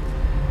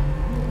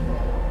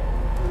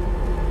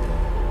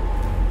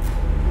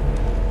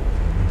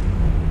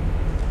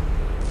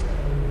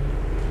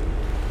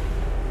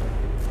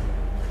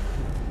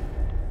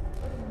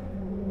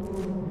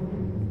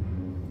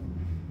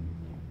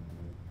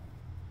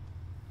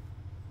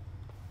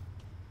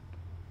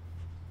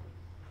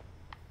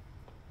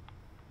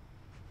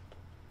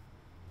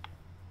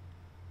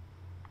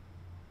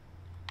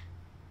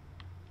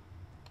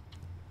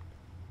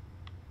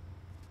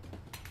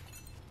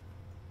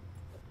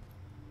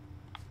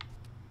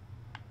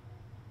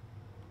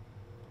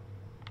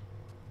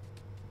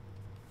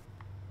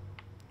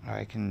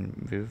 I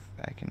can move,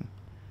 I can...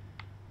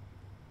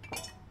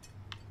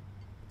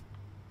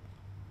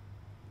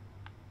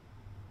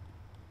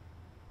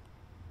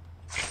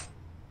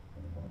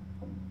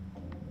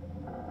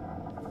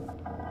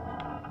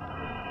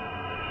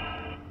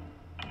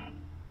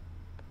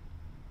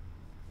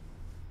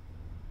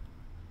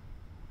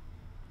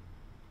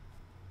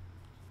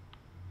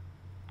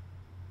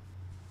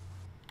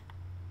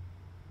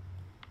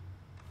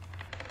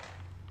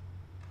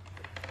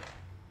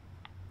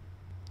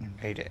 We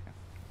made it.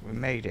 We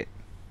made it.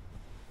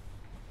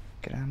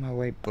 Get out of my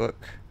way,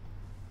 book.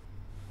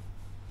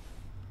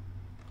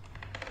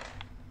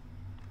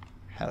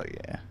 Hell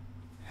yeah.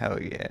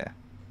 Hell yeah.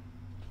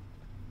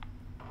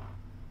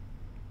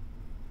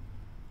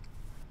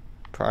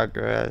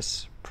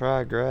 Progress.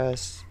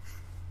 Progress.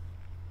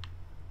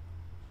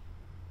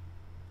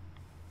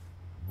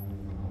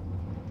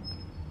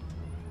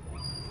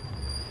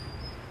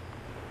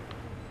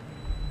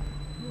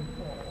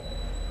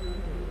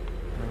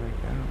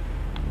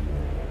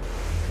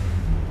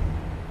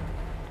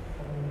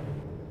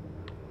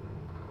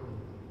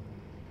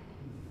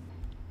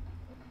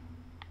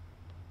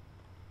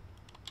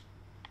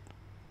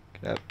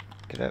 Get up,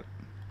 get up.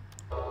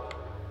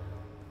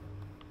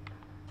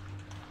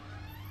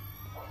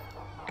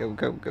 Go,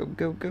 go, go,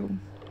 go, go.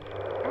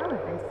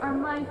 Elephants are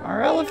my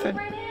Our elephant.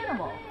 favorite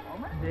animal.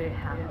 They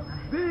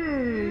have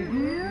big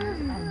ears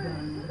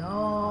and a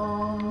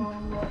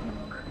long neck.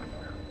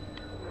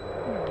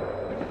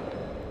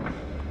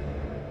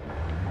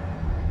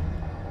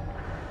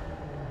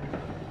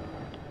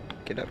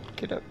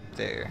 Get up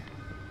there.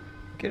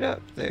 Get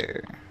up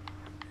there.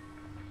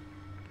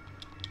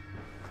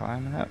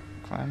 Climbing up,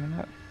 climbing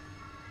up.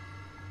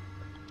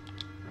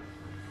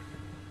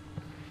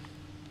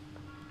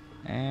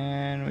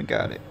 And we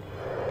got it.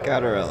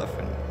 Got our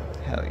elephant.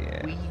 Hell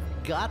yeah. We've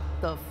got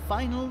the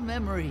final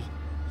memory.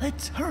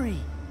 Let's hurry.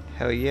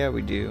 Hell yeah,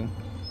 we do.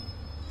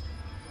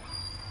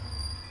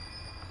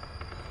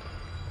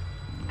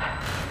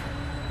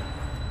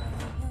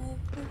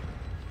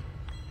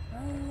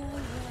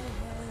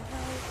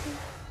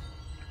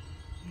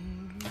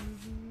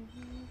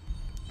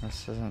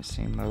 This doesn't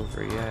seem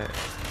over yet.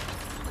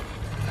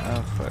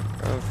 Oh fuck,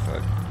 oh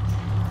fuck.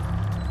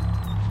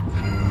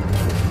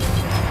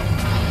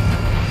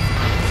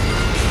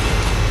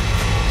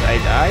 Did I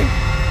die?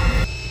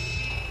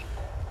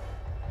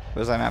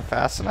 Was I not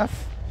fast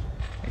enough?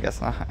 I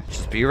guess not.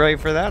 Just be ready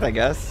for that, I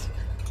guess.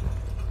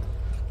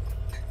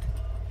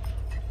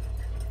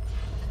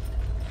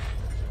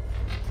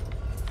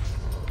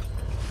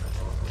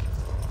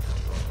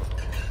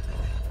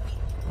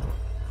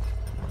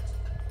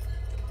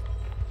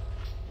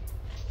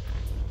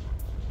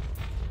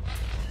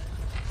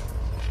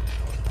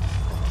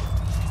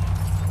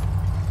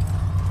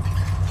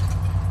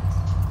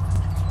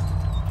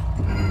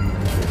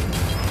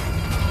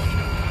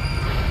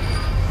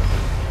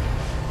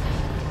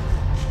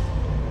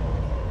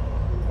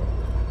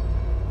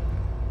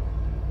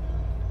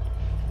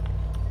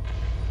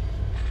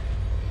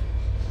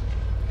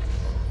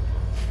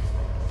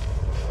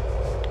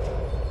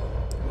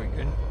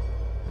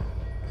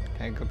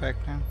 Can I go back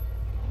now?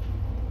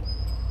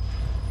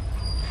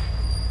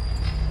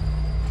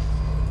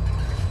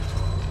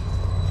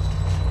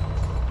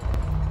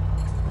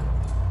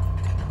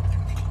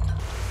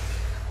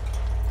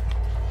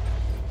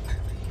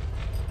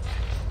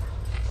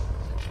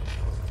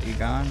 You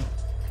gone?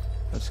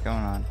 What's going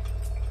on?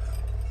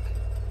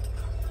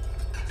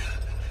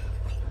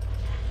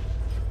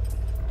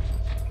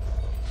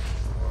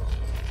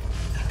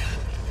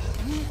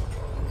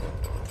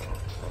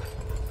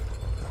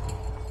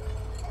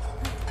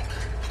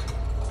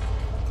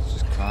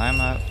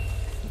 Climb up.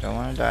 Don't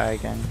want to die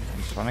again. I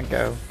just want to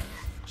go.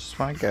 Just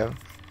want to go.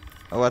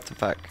 Oh, what the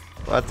fuck?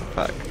 What the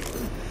fuck?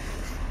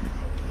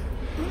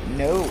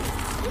 No.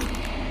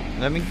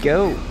 Let me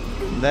go.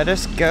 Let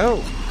us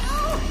go.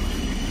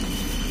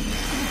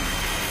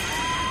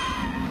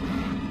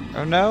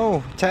 Oh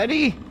no,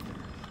 Teddy.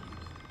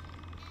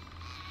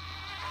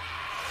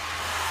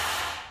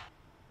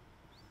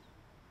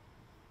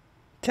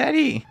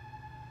 Teddy.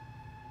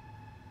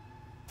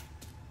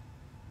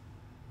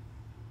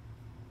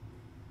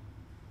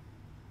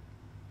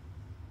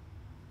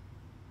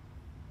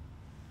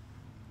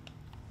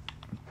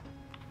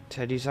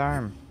 Teddy's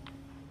arm.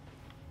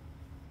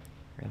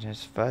 And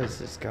his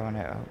fuzz is going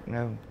out. Oh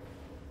no.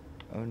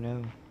 Oh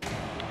no.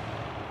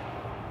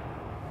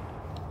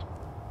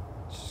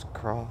 Just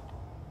crawl.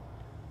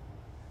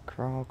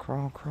 Crawl,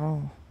 crawl,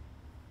 crawl.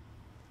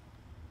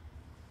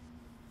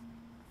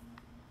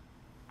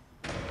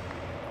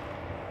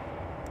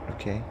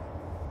 Okay.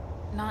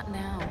 Not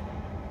now.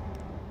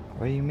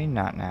 What do you mean,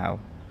 not now?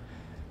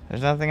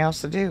 There's nothing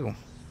else to do.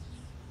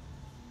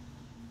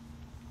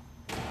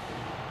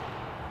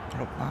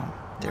 Oh, Mom.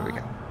 There we go.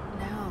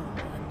 Now,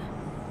 hon.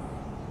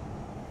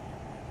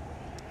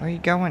 Where are you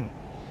going?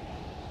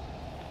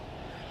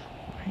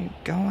 Where are you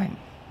going?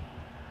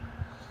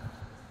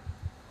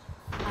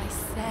 I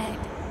said,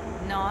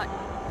 not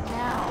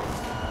now.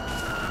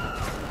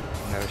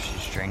 No,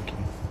 she's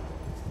drinking.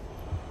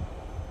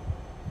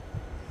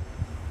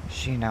 Is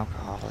she an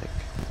alcoholic?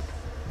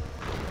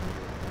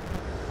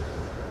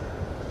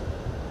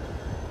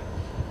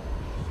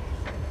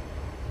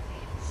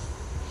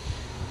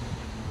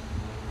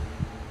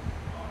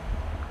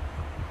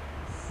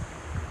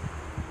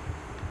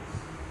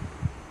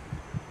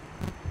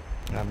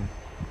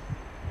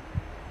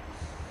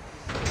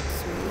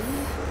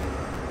 Sweetie,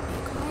 be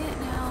quiet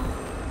now.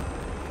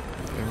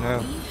 No.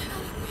 Please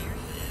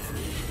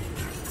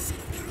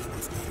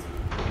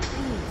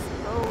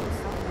go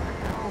somewhere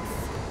else.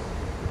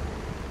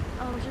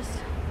 Oh, just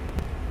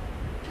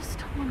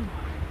one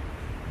more.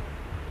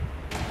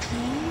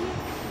 He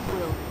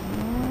will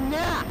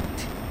not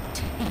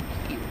take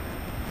you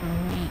from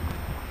me.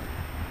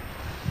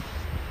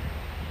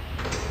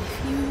 If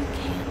you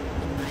can't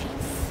be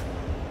nice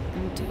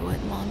and do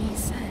what Mommy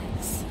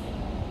says,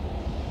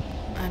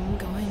 I'm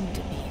going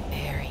to be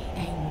very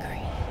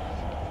angry.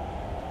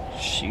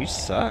 She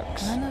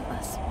sucks. None of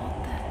us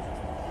want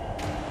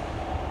that.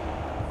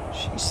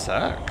 She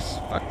sucks.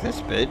 Fuck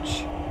this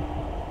bitch.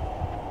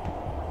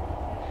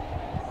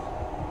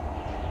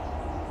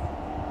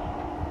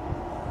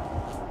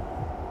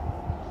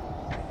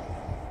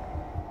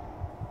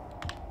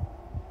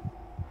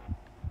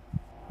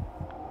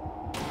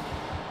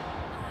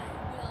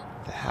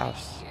 The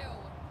house.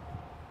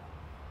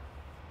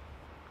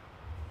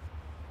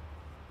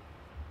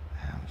 The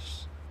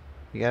house.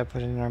 We gotta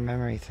put it in our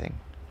memory thing.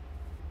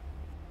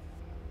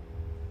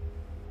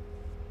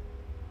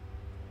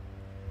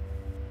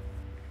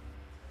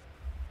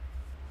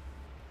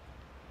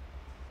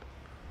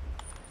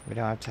 We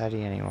don't have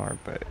Teddy anymore,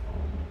 but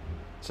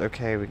it's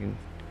okay. We can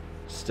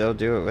still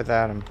do it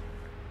without him.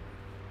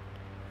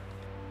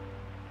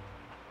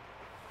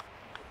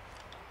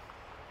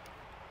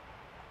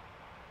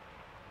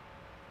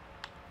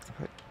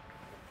 What?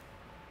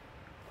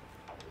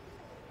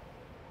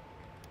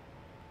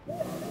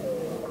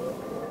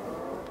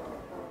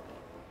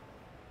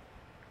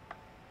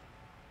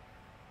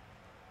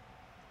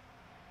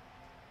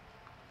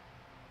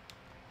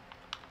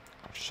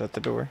 Shut the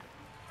door.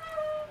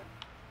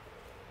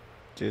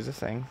 Do the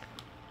thing.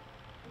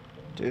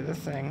 Do the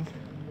thing.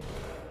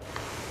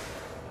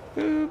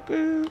 Boop,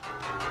 boop.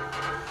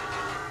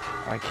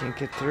 I can't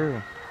get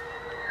through.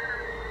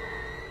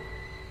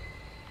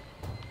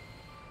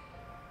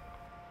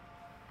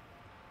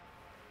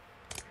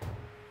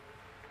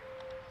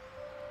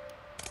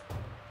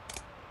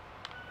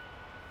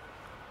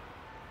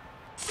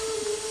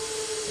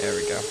 There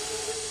we go.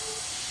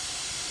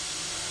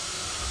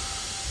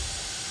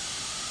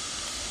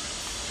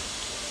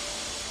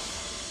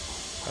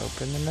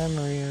 Open the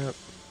memory up.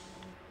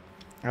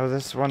 Oh,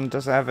 this one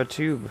doesn't have a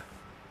tube.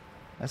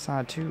 That's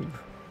not a tube.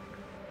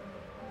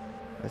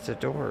 It's a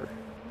door.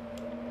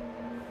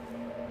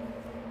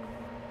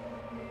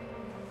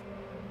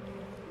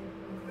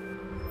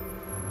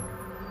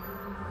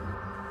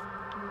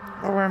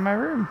 Oh, we're in my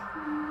room.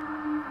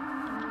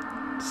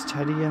 Is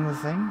Teddy in the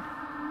thing?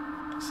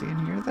 Is he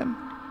in here then?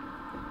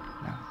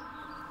 No.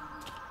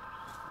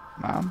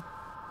 Mom?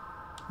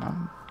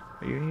 Mom?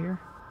 Are you here?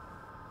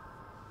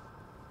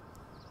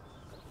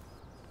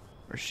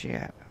 Where's she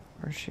at?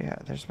 Where's she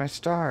at? There's my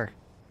star.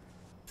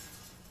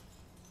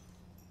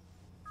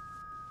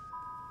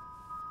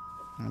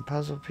 And a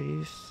puzzle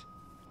piece.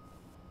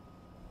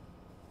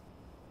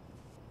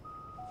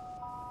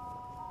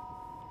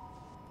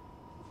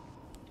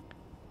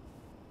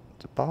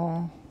 The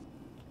ball.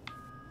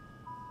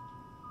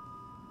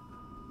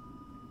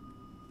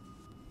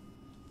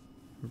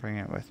 Bring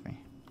it with me.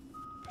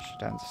 Push it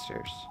down the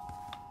stairs.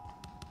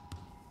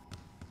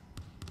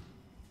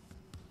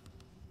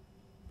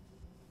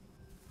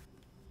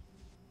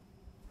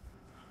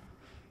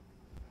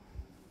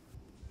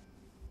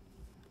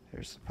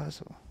 There's the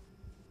puzzle.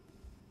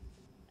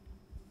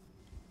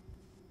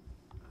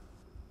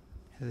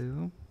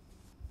 Hello?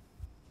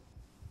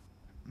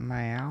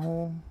 My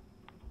owl?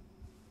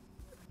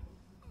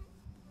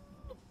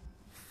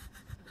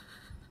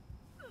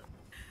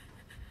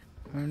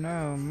 Oh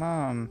no,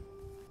 Mom.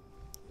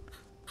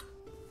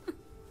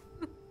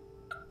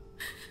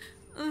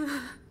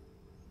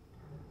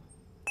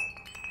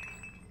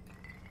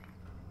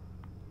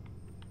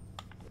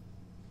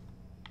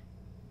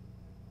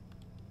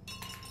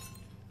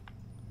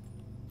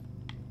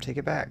 Take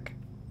it back.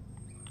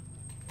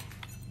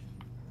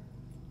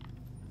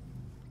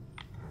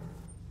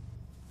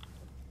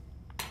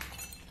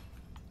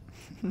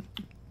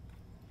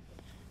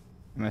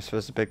 Am I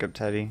supposed to pick up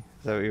Teddy?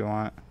 Is that what you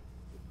want?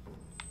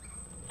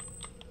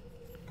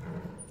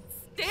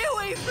 Stay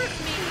away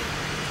from me!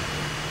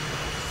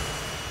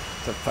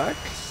 The fuck?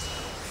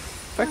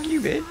 Fuck you,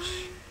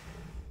 bitch.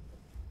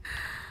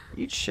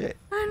 Eat shit.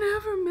 I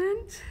never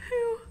meant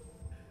to.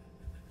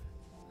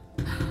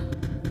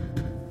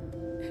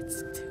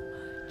 It's too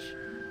much.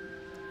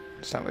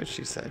 That's not what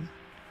she said.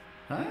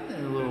 Hi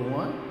there, little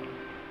one.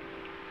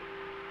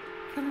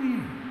 Come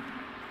here.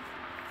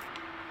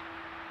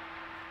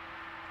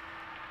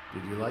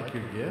 Did you like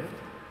your gift?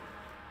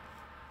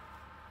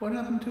 What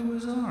happened to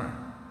his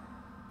arm?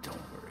 Don't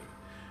worry.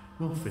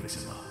 We'll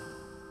fix him up.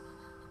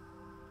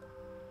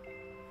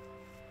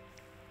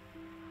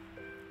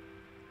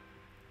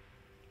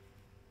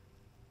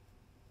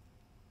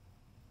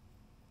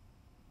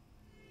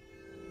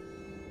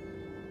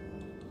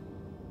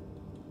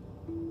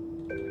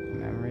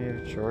 Memory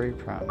of Jory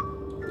Prom.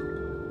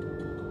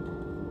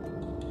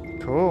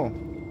 Cool.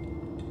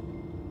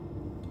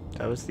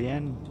 That was the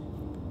end.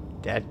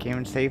 Dad came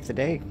and saved the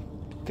day.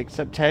 Fixed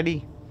up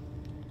Teddy.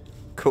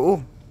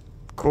 Cool.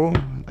 Cool.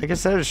 Like I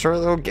said, a short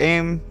little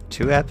game.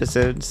 2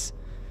 episodes.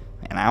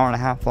 An hour and a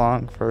half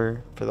long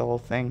for the whole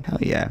thing. Hell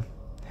yeah.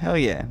 Hell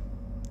yeah.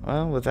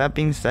 Well, with that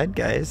being said,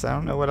 guys, I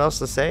don't know what else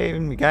to say.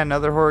 We got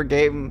another horror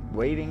game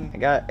waiting.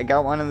 I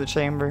got one in the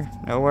chamber.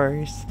 No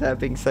worries. That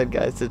being said,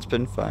 guys, it's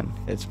been fun.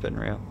 It's been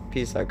real.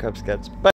 Peace out, Cubs Cats. Bye.